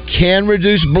 Can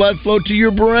reduce blood flow to your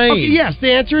brain. Okay, yes,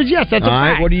 the answer is yes. That's a fact. All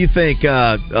right, what do you think,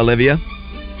 Olivia?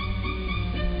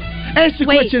 Ask the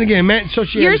question again, man. So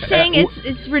you're saying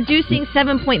it's reducing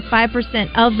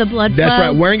 7.5% of the blood flow? That's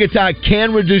right. Wearing a tie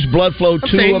can reduce blood flow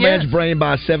to a man's brain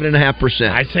by 7.5%.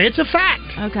 I say it's a fact.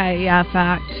 Okay, yeah,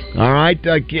 fact. All right,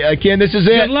 Ken, this is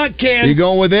it. Good luck, Ken. Are you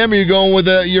going with them or are you going with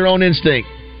your own instinct?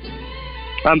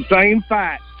 I'm saying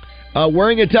fact.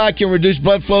 Wearing a tie can reduce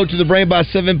blood flow to the brain by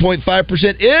 7.5%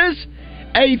 is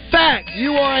a fact.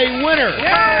 You are a winner.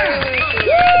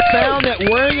 Found that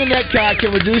wearing a necktie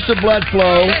can reduce the blood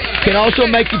flow, can also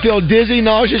make you feel dizzy,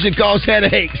 nauseous, and cause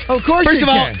headaches. Of course First of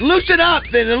all, loosen up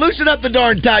then, and loosen up the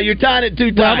darn tie. You're tying it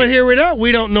too tight. Well, but here we go.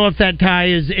 We don't know if that tie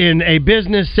is in a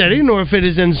business setting or if it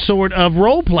is in sort of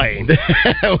role-playing.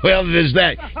 Well, there's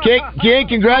that. Ken,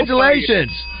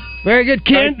 congratulations. Very good,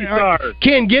 Ken.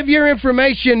 Ken, give your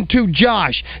information to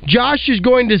Josh. Josh is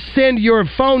going to send your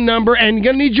phone number and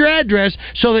going to need your address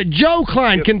so that Joe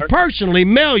Klein can personally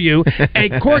mail you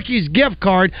a Corky's gift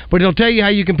card, but he'll tell you how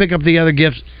you can pick up the other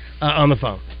gifts on the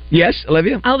phone. Yes,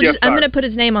 Olivia? I'm going to put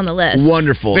his name on the list.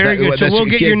 Wonderful. Very good. So we'll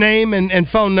get your name and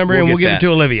phone number, and we'll give it to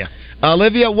Olivia.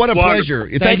 Olivia, what a pleasure.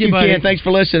 Thank you, Ken. Thanks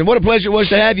for listening. What a pleasure it was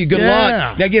to have you. Good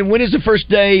luck. Now, again, when is the first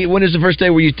day where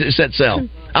you set sail?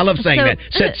 I love saying that.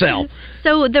 Set sail.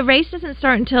 So the race doesn't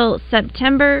start until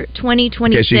September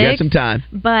 2026. Okay, so you got some time.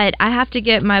 But I have to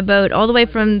get my boat all the way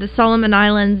from the Solomon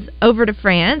Islands over to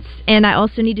France, and I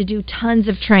also need to do tons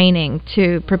of training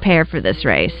to prepare for this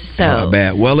race. So I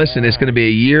bet. Well, listen, it's going to be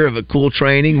a year of a cool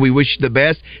training. We wish you the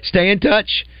best. Stay in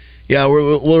touch. Yeah,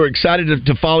 we're excited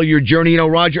to follow your journey.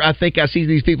 Roger, I think I see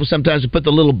these people sometimes who put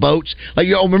the little boats. Like,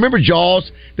 remember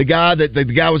Jaws, the guy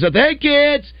was up there, hey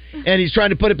kids, and he's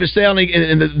trying to put up his sail, and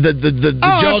the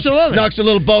Jaws knocks a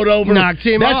little boat over. Knocks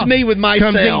him off. That's me with my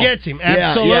Comes sail. And gets him.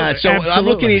 Absolutely. Yeah. So I'm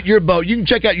looking at your boat. You can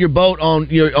check out your boat on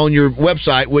your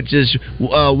website, which is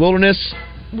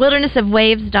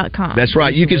wildernessofwaves.com. That's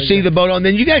right. You can see the boat on.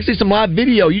 Then you can actually see some live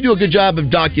video. You do a good job of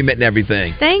documenting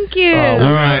everything. Thank you.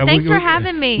 All right. Thanks for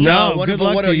having me. No,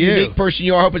 wonderful. What a unique person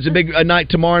you are. I hope it's a big night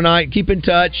tomorrow night. Keep in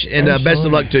touch, and best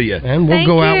of luck to you. And we'll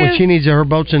go out with, she needs her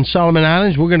boats in Solomon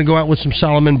Islands. We're going to go out with some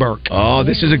Solomon Burke. Oh,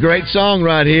 this is a great song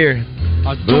right here.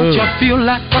 Don't you feel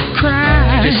like a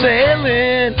cry? Just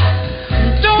sailing.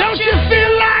 Don't you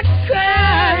feel like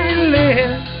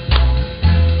sailing?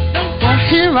 Well,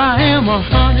 here I am,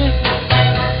 honey.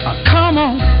 Come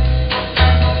on,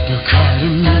 you're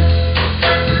calling me.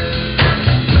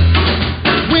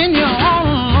 When you're all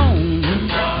alone.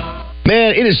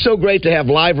 Man, it is so great to have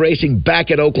live racing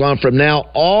back at Oaklawn from now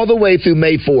all the way through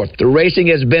May 4th. The racing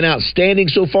has been outstanding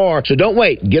so far, so don't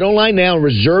wait. Get online now and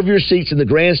reserve your seats in the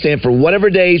grandstand for whatever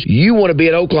days you want to be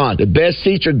at Oaklawn. The best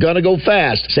seats are going to go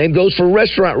fast. Same goes for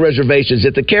restaurant reservations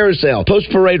at the Carousel, Post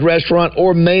Parade Restaurant,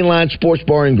 or Mainline Sports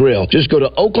Bar and Grill. Just go to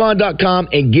Oaklawn.com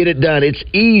and get it done. It's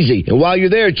easy. And while you're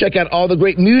there, check out all the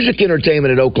great music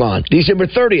entertainment at Oaklawn. December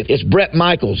 30th, it's Bret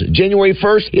Michaels. January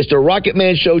 1st, it's the Rocket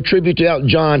Man Show tribute to Elton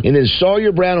John. And then Sawyer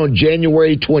Sawyer Brown on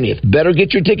January 20th. Better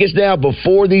get your tickets now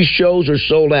before these shows are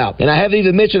sold out. And I haven't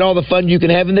even mentioned all the fun you can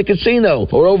have in the casino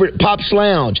or over at Pop's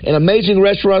Lounge and amazing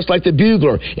restaurants like the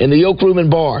Bugler and the Oak Room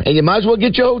and Bar. And you might as well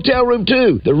get your hotel room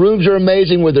too. The rooms are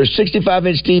amazing with their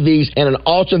 65-inch TVs and an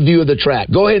awesome view of the track.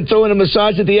 Go ahead and throw in a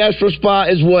massage at the Astro Spa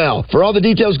as well. For all the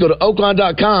details, go to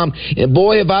Oakland.com. And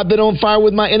boy, have I been on fire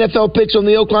with my NFL picks on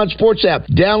the Oakland Sports app.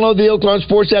 Download the Oakland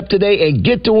Sports app today and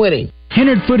get to winning.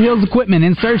 Hennard Foothills Equipment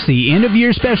in Searcy,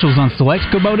 end-of-year specials on select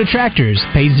Kubota tractors.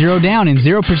 Pay 0 down and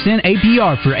 0%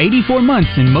 APR for 84 months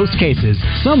in most cases.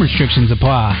 Some restrictions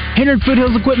apply. Hennard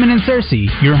Foothills Equipment in Searcy,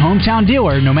 your hometown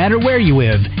dealer no matter where you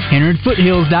live.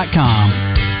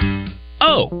 HennardFoothills.com.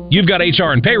 Oh, you've got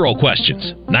HR and payroll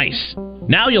questions. Nice.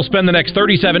 Now you'll spend the next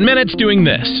 37 minutes doing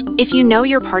this. If you know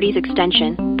your party's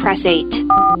extension, press 8.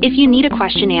 If you need a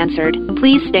question answered,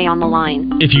 please stay on the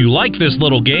line. If you like this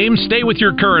little game, stay with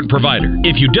your current provider.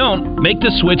 If you don't, make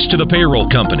the switch to the payroll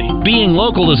company. Being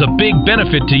local is a big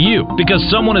benefit to you because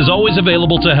someone is always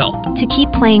available to help. To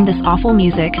keep playing this awful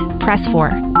music, press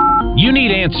 4. You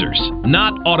need answers,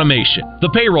 not automation. The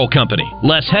payroll company.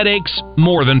 Less headaches,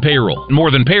 more than payroll.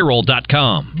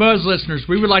 Morethanpayroll.com. Buzz listeners,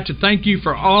 we would like to thank you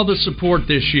for all the support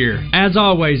this year. As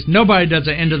always, nobody does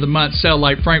an end of the month sale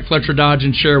like Frank Fletcher Dodge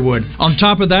in Sherwood. On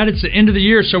top of that, it's the end of the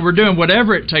year, so we're doing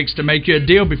whatever it takes to make you a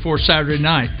deal before Saturday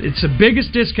night. It's the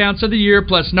biggest discounts of the year,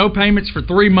 plus no payments for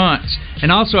 3 months,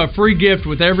 and also a free gift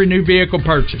with every new vehicle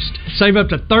purchased. Save up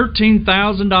to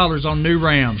 $13,000 on new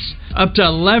Rams. Up to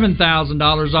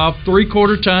 $11,000 off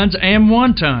 3/4 tons and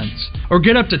 1 tons. Or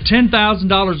get up to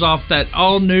 $10,000 off that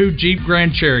all-new Jeep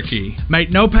Grand Cherokee.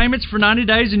 Make no payments for 90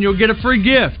 days and you'll get a free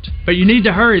gift. But you need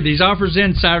to hurry. These offers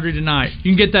end Saturday night.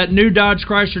 You can get that new Dodge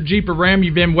Chrysler Jeep or Ram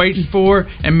you've been waiting for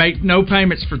and make no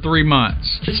payments for 3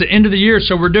 months. It's the end of the year,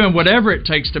 so we're doing whatever it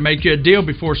takes to make you a deal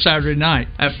before Saturday night.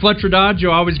 At Fletcher Dodge,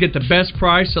 you'll always get the best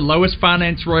price, the lowest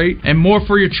finance rate, and more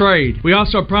for your trade. We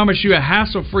also promise you a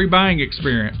hassle-free buying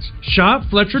experience. Shop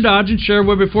Fletcher Dodge in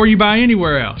Sherwood before you buy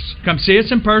anywhere else. Come see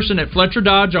us in person at Fletcher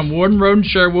Dodge on Warden Road in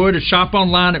Sherwood or shop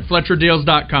online at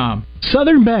FletcherDeals.com.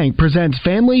 Southern Bank presents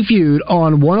Family Feud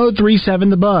on 103.7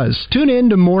 The Buzz. Tune in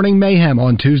to Morning Mayhem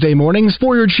on Tuesday mornings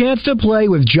for your chance to play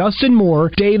with Justin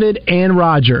Moore, David, and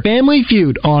Roger. Family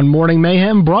Feud on Morning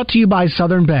Mayhem brought to you by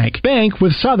Southern Bank.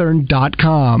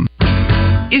 Bankwithsouthern.com.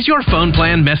 Is your phone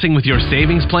plan messing with your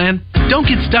savings plan? Don't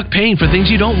get stuck paying for things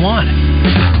you don't want.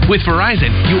 With Verizon,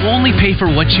 you only pay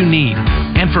for what you need.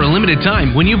 And for a limited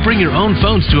time, when you bring your own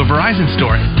phones to a Verizon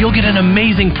store, you'll get an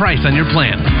amazing price on your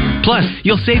plan. Plus,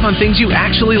 you'll save on things you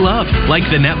actually love, like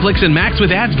the Netflix and Max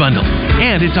with Ads bundle.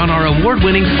 And it's on our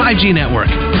award-winning 5G network.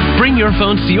 Bring your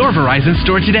phones to your Verizon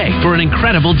store today for an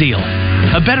incredible deal.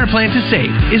 A better plan to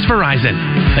save is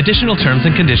Verizon. Additional terms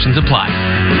and conditions apply.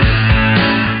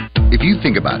 If you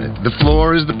think about it, the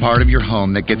floor is the part of your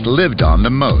home that gets lived on the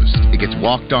most. It gets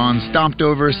walked on, stomped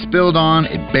over, spilled on.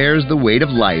 It bears the weight of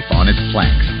life on its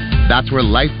planks. That's where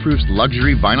LifeProof's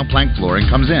luxury vinyl plank flooring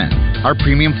comes in. Our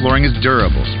premium flooring is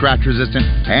durable, scratch-resistant,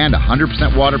 and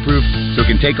 100% waterproof, so it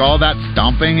can take all that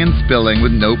stomping and spilling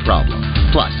with no problem.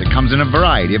 Plus, it comes in a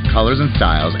variety of colors and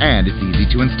styles, and it's easy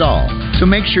to install. So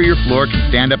make sure your floor can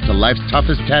stand up to life's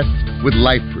toughest tests with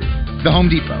LifeProof. The Home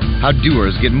Depot. How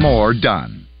doers get more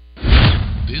done.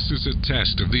 This is a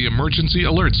test of the emergency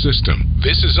alert system.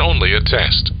 This is only a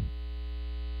test.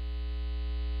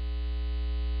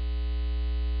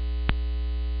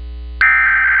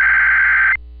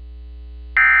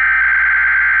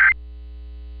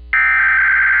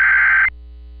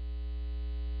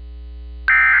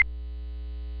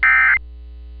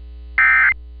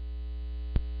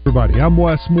 Everybody, I'm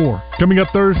Wes Moore. Coming up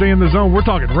Thursday in the Zone, we're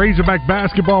talking Razorback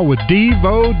basketball with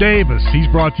Devo Davis. He's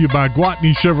brought to you by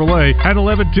Gwatney Chevrolet at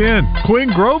 11:10.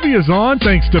 Quinn Grovey is on,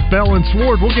 thanks to Bell and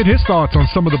Sword. We'll get his thoughts on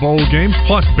some of the bowl games,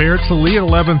 plus Barrett Salee at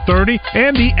 11:30,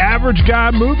 and the Average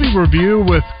Guy movie review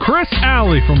with Chris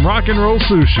Alley from Rock and Roll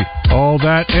Sushi. All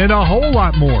that and a whole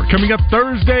lot more coming up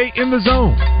Thursday in the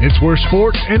Zone. It's where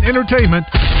sports and entertainment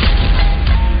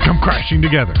come crashing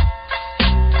together.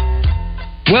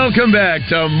 Welcome back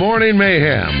to Morning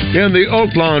Mayhem in the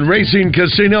Oaklawn Racing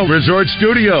Casino Resort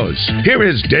Studios. Here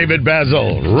is David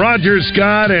Basil, Roger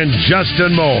Scott, and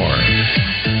Justin Moore.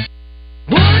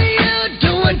 What are you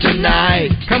doing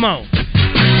tonight? Come on.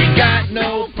 You got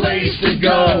no place to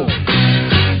go.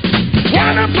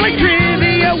 Wanna play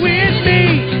trivia with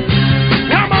me?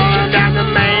 Come on down the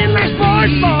main line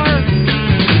sports bar.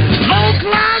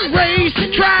 Oaklawn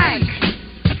Racing Track.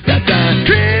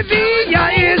 Trivia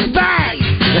is back.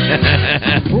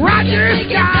 Roger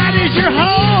Scott is your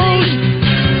host.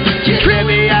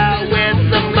 Trivia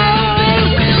with the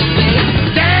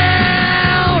most.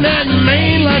 Down at Main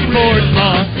Sports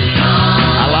Bar.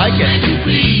 I like it.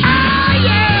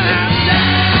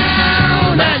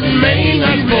 Down at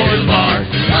Mainline Sports Bar.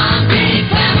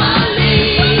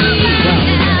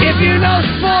 If you know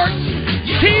sports,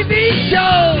 TV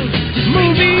shows,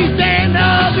 movies, and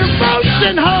other boats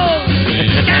and hoes,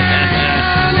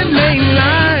 down at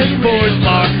Mainline Sports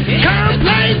Bar. Come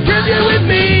play trivia with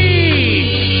me.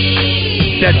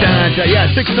 Yeah,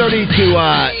 6:30 to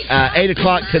 8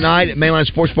 o'clock tonight at Mainline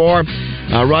Sports Bar.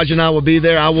 Roger and I will be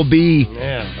there. I will be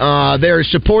there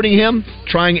supporting him.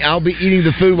 I'll be eating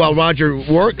the food while Roger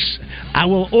works. I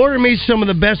will order me some of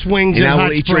the best wings in I will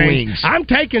Hot eat your Springs. wings. I'm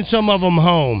taking some of them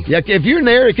home. Yeah, if you're in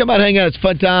there, come out and hang out. It's a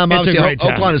fun time. It's Obviously, a great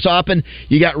time. Oakland is open.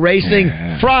 You got racing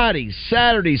Friday,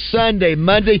 Saturday, Sunday,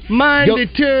 Monday.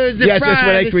 Tuesday, yes,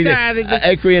 Friday, that's what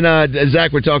Acri and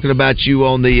Zach were talking about you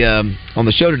on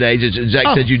the show today. Zach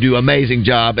said you do an amazing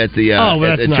job at the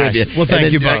that's at nice. trivia. Well,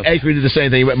 thank you both. Acri did the same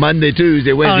thing. Monday,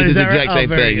 Tuesday, Wednesday, did the exact same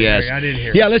thing. Yes, I didn't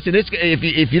hear. Yeah, listen.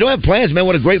 If you don't have plans, man,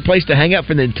 what a great place to hang out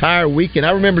for the entire weekend.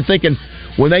 I remember thinking,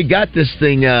 when they got this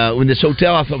thing, when this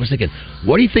hotel, I was thinking,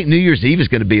 what do you think New Year's Eve is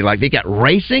going to be like? They got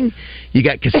racing, you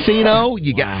got casino,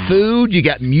 you got food, you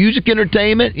got music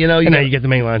entertainment. You get the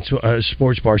Mainline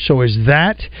Sports Bar. So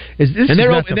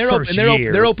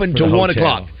they're open till 1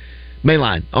 o'clock.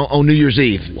 Mainline on New Year's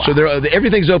Eve. Wow. So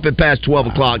everything's open past 12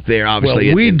 o'clock there, obviously.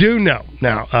 Well, we do know.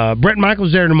 Now, Brett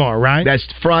Michael's there tomorrow, right? That's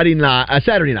Saturday night.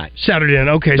 Saturday night.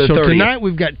 Okay, so 30th. Tonight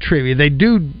we've got trivia. They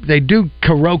do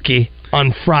karaoke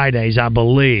on Fridays, I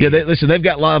believe. Yeah, they've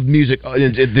got live music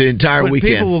the entire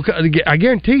weekend. People will, I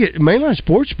guarantee you, Mainline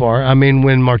Sports Bar, I mean,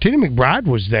 when Martina McBride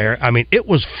was there, I mean, it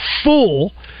was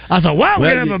full. I thought, wow,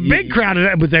 we're going to have a big crowd of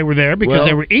that, but they were there because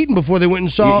they were eating before they went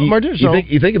and saw Martina.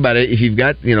 You think about it, if you've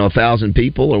got 1,000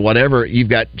 people or whatever, you've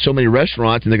got so many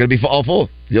restaurants, and they're going to be all full.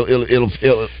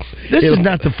 This is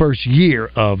not the first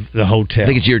year of the hotel. I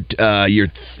think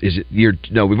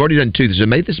it's no, we've already done 2.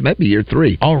 This might be year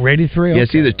 3. Already 3? Okay. Yeah,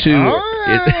 it's either 2.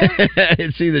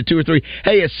 It's either 2 or 3.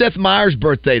 Hey, it's Seth Meyers'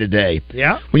 birthday today.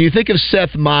 Yeah. When you think of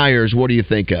Seth Meyers, what do you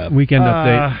think of? Weekend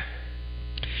Update.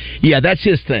 Yeah, that's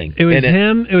his thing. It was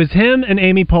him. It was him and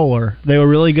Amy Poehler. They were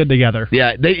really good together.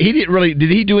 Yeah, he didn't really.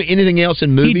 Did he do anything else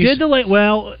in movies? He did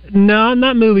no,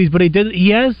 not movies, but he did.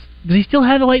 Does he still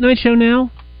have a late night show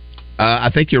now? I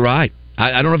think you're right.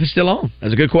 I don't know if it's still on.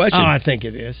 That's a good question. Oh, I think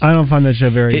it is. I don't find that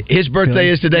show very... His birthday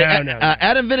is today. No.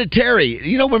 Adam Vinatieri.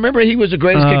 Remember he was the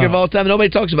greatest kicker of all time? Nobody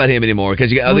talks about him anymore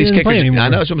because you got all these kickers. I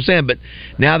know that's what I'm saying, but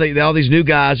now all these new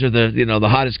guys are the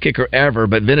hottest kicker ever,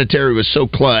 but Vinatieri was so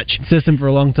clutch. System for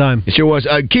a long time. It sure was.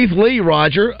 Keith Lee,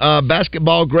 Roger,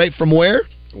 basketball great from where?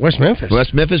 West Memphis.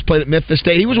 Played at Memphis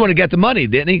State. He was one who got the money,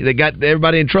 didn't he? They got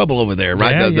everybody in trouble over there,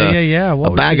 right? Yeah.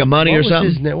 A bag of money or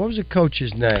something? What was the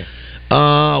coach's name?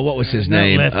 What was his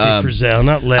name? Lefty Frizzell,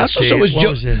 not Lefty.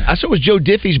 I saw it was Joe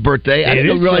Diffie's birthday. I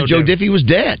didn't realize Joe Diffie was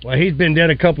dead. Well, he's been dead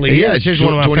a couple of years. Here's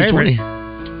one of my favorites. You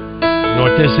know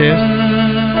what this is?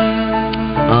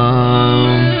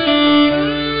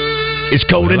 It's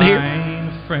cold in here.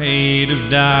 Afraid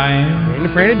of dying. Ain't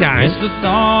afraid of dying. It's the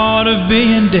thought of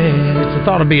being dead. It's the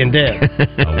thought of being dead.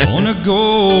 I wanna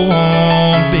go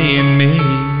on being me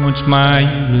once my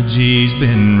eulogy's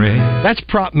been read. That's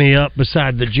Prop Me Up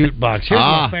beside the jukebox. Here's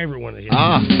my favorite one of his.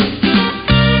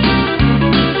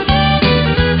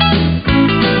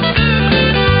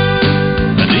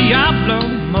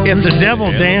 If the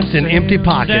devil danced in empty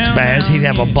pockets, Baz, he'd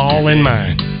have a ball in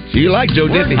mind. So you like Joe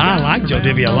Diffie? I like Joe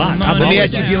Diffie a lot. Let me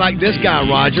ask you if you like this guy,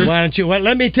 Roger. Why don't you? Well,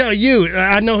 let me tell you.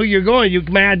 I know who you're going.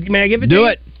 May I give it to you? Do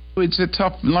it. It's a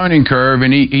tough learning curve,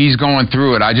 and he's going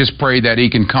through it. I just pray that he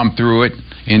can come through it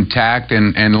intact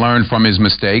and learn from his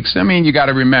mistakes. I mean, you got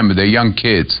to remember, they're young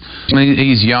kids.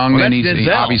 He's young, and he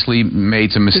obviously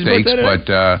made some mistakes, but,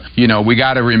 we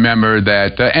got to remember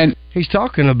that. And he's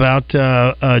talking about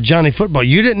Johnny Football.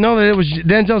 You didn't know that it was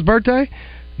Denzel's birthday?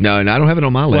 No, I don't have it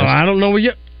on my list. Well, I don't know where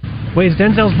you... Wait, it's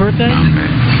Denzel's birthday?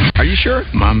 Are you sure?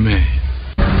 My man.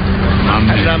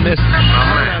 How did I miss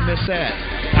that?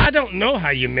 I don't know how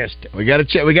you missed it. We got to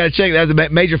check. That's a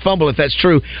major fumble if that's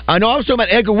true. I know I was talking about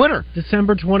Edgar Winter.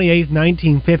 December 28th,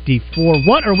 1954.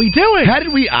 What are we doing? How did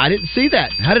I didn't see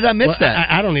that. How did I miss that?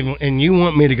 I don't even. And you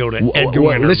want me to go to Edgar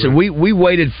Winter? Listen, we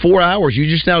waited 4 hours. You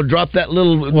just now dropped that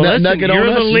little nugget on us.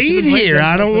 You're the lead here.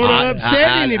 I don't want to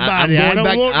upset anybody. I don't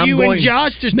want you and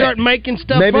Josh to start making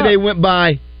stuff up. Maybe they went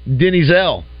by Denny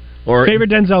Zell. Or favorite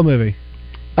Denzel movie?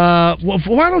 Well,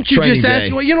 why don't you Training just ask?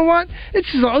 Day. Well, you know what? This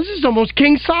is almost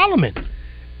King Solomon.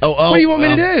 Oh, what do you want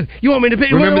me to do? You want me to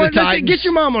pick? Remember the Titans? Get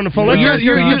your mom on the phone. You love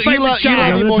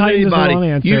him more than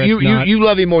anybody. You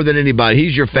love him more than anybody.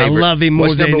 He's your favorite. I love him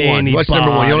more than anybody. What's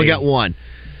number one? You only got one.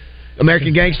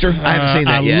 American Gangster? I haven't seen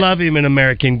that yet. I love him in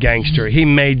American Gangster. He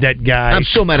made that guy. I'm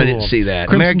so mad I didn't see that.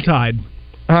 Crimson Tide.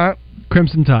 Huh?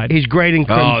 Crimson Tide. He's great in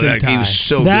Crimson Tide. He was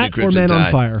so good in Crimson Tide. That or Man Tide.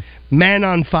 on Fire. Man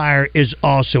on Fire is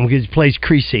awesome because he plays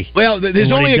Creasy. Well,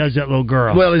 there's only he does that little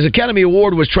girl. Well, his Academy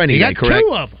Award was Training Day, correct? He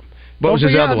got 2 of them. What was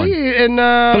his other one?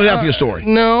 Philadelphia Story.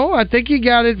 No, I think he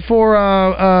got it for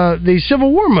the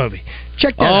Civil War movie.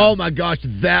 Check that out. Oh, my gosh,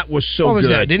 that was so what was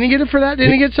good. that? Didn't he get it for that?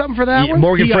 Didn't he get something for that one?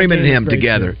 Morgan Freeman and him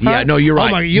together. Huh? Yeah, no, you're right.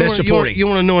 Oh my, you Best supporting. You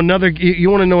want to know another? You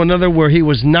want to know another where he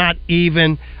was not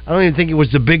even? I don't even think it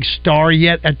was the big star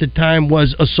yet at the time.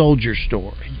 Was A Soldier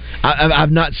Story. I've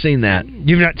not seen that.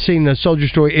 You've not seen The Soldier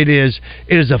Story. It is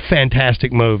a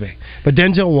fantastic movie. But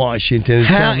Denzel Washington is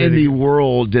how in the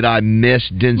world did I miss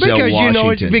Denzel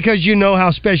Washington? Because you know how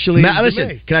special he is. Listen,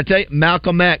 to me. can I tell you,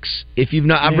 Malcolm X? If you've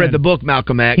not, I've read the book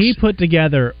Malcolm X. He put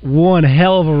together one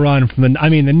hell of a run from the. I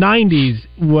mean, the '90s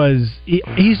was.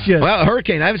 He's just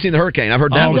Hurricane. I haven't seen the Hurricane. I've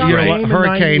heard that was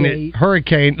great.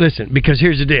 Hurricane. Listen, because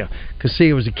here's the deal. Because see,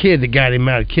 it was a kid that got him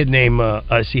out. A kid named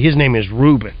his name is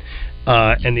Reuben.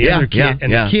 And the other kid,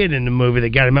 the kid in the movie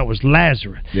that got him out was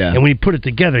Lazarus. Yeah. And when he put it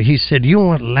together, he said, "You know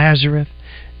what Lazarus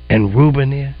and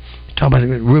Reuben is? Talking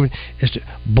about Reuben is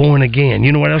born again."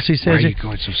 You know what else he says? Why are you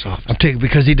going so soft? I'm telling you,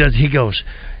 because he does. He goes.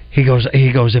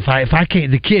 If I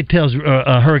can't, the kid tells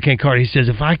Hurricane Carter. He says,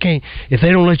 if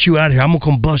they don't let you out here, I'm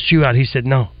gonna bust you out. He said,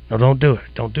 no, don't do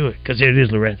it, because it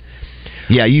is Lorenz.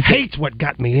 Yeah, you hate's what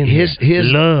got me in his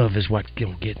love is what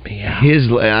gonna get me out.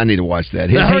 I need to watch that.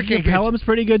 Hurricane Pelham's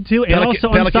pretty good too, and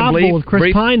also Unstoppable with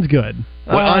Chris Pine's good.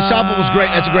 Unstoppable was great.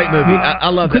 That's a great movie. I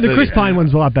love that. The Chris Pine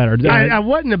one's a lot better. I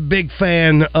wasn't a big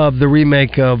fan of the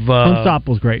remake of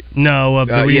Unstoppable's great. No, of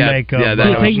the remake of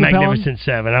Magnificent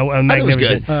Seven.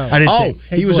 Magnificent. I didn't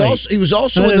he was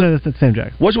also no, that's the same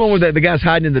Jack. What's the one where the guy's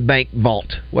hiding in the bank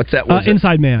vault? What's that one?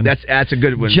 Inside Man. That's a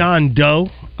good one. John Doe.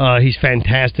 He's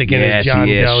fantastic in it. John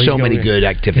Doe. So many good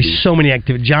activities. So many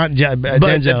activities.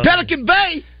 Denzel. Pelican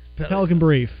Bay. Pelican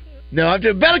Brief. No, I'm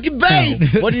doing Pelican Bay.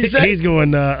 No. What did he say? He's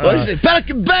going. What is it?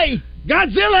 Pelican Bay.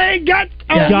 Godzilla ain't got.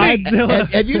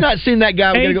 Godzilla. Have you not seen that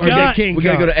guy? We're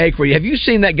gonna go to A for you. Have you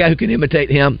seen that guy who can imitate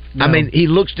him? No. I mean, he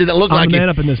looks like the man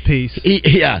up in this piece.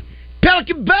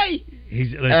 Pelican Bay.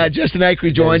 Justin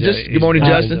Acri joins us. Good morning,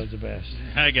 Justin.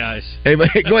 Hi guys. Hey,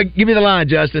 go ahead, give me the line,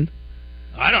 Justin.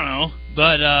 I don't know,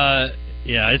 but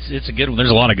yeah, it's a good one.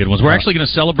 There's a lot of good ones. We're actually going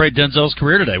to celebrate Denzel's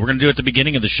career today. We're going to do it at the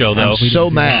beginning of the show, though. I'm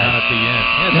so mad. At the end.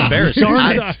 Yeah, it's embarrassing.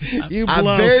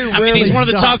 I mean, he's one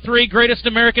of the top 3 greatest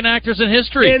American actors in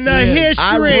history.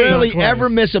 I rarely ever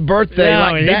miss a birthday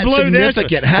like that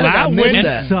significant. How did I miss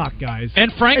that? Suck, guys.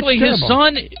 And frankly, his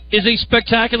son is a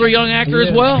spectacular young actor as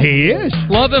well. He is.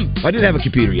 Love him. I didn't have a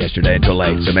computer yesterday until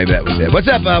late, so maybe that was it. What's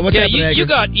up? What's happening? You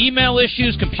got email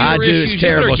issues, computer It's issues.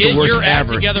 terrible. You better it's the get worst your act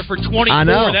ever. together for 24. I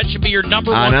know. That should be your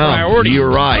number one priority.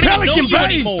 You're right. I don't know you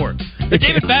anymore. The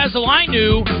David Basil I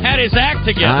knew had his act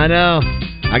together. I know.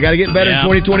 I got to get better in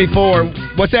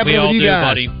 2024. What's happening with you guys?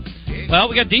 Buddy. Well,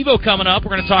 we got Devo coming up.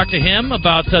 We're going to talk to him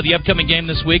about the upcoming game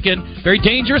this weekend. Very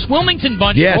dangerous Wilmington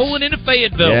bunch rolling into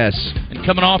Fayetteville. Yes. And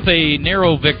coming off a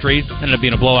narrow victory, ended up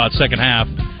being a blowout second half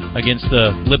against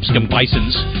the Lipscomb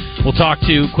Bisons. We'll talk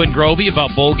to Quinn Grovey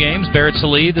about bowl games. Barrett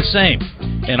Salih, the same.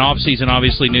 And off-season,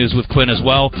 obviously, news with Quinn as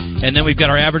well. And then we've got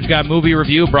our Average Guy movie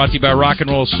review brought to you by Rock and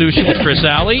Roll Sushi with Chris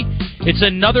Alley. It's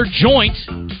another joint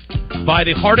by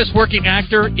the hardest-working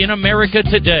actor in America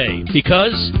today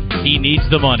because he needs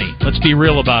the money. Let's be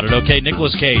real about it, okay?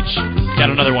 Nicolas Cage got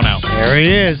another one out. There he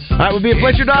is. All right, we'll be at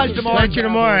Fletcher Dodge tomorrow. Fletcher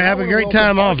tomorrow. Have a great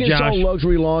time off, Josh. Arkansas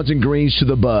Luxury Lawns and Greens to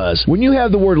the buzz. When you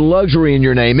have the word luxury in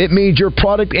your name, it means your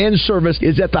product and service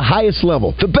is at the highest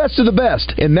level, the best of the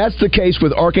best. And that's the case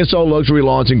with Arkansas Luxury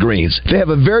Lawns and Greens. They have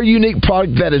a very unique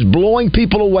product that is blowing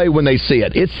people away when they see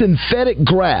it. It's synthetic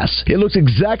grass. It looks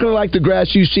exactly like the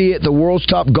grass you see at the world's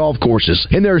top golf courses.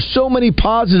 And there are so many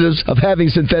positives of having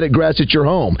synthetic grass at your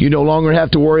home. You no longer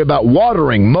have to worry about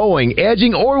watering, mowing,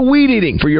 edging, or weed eating for your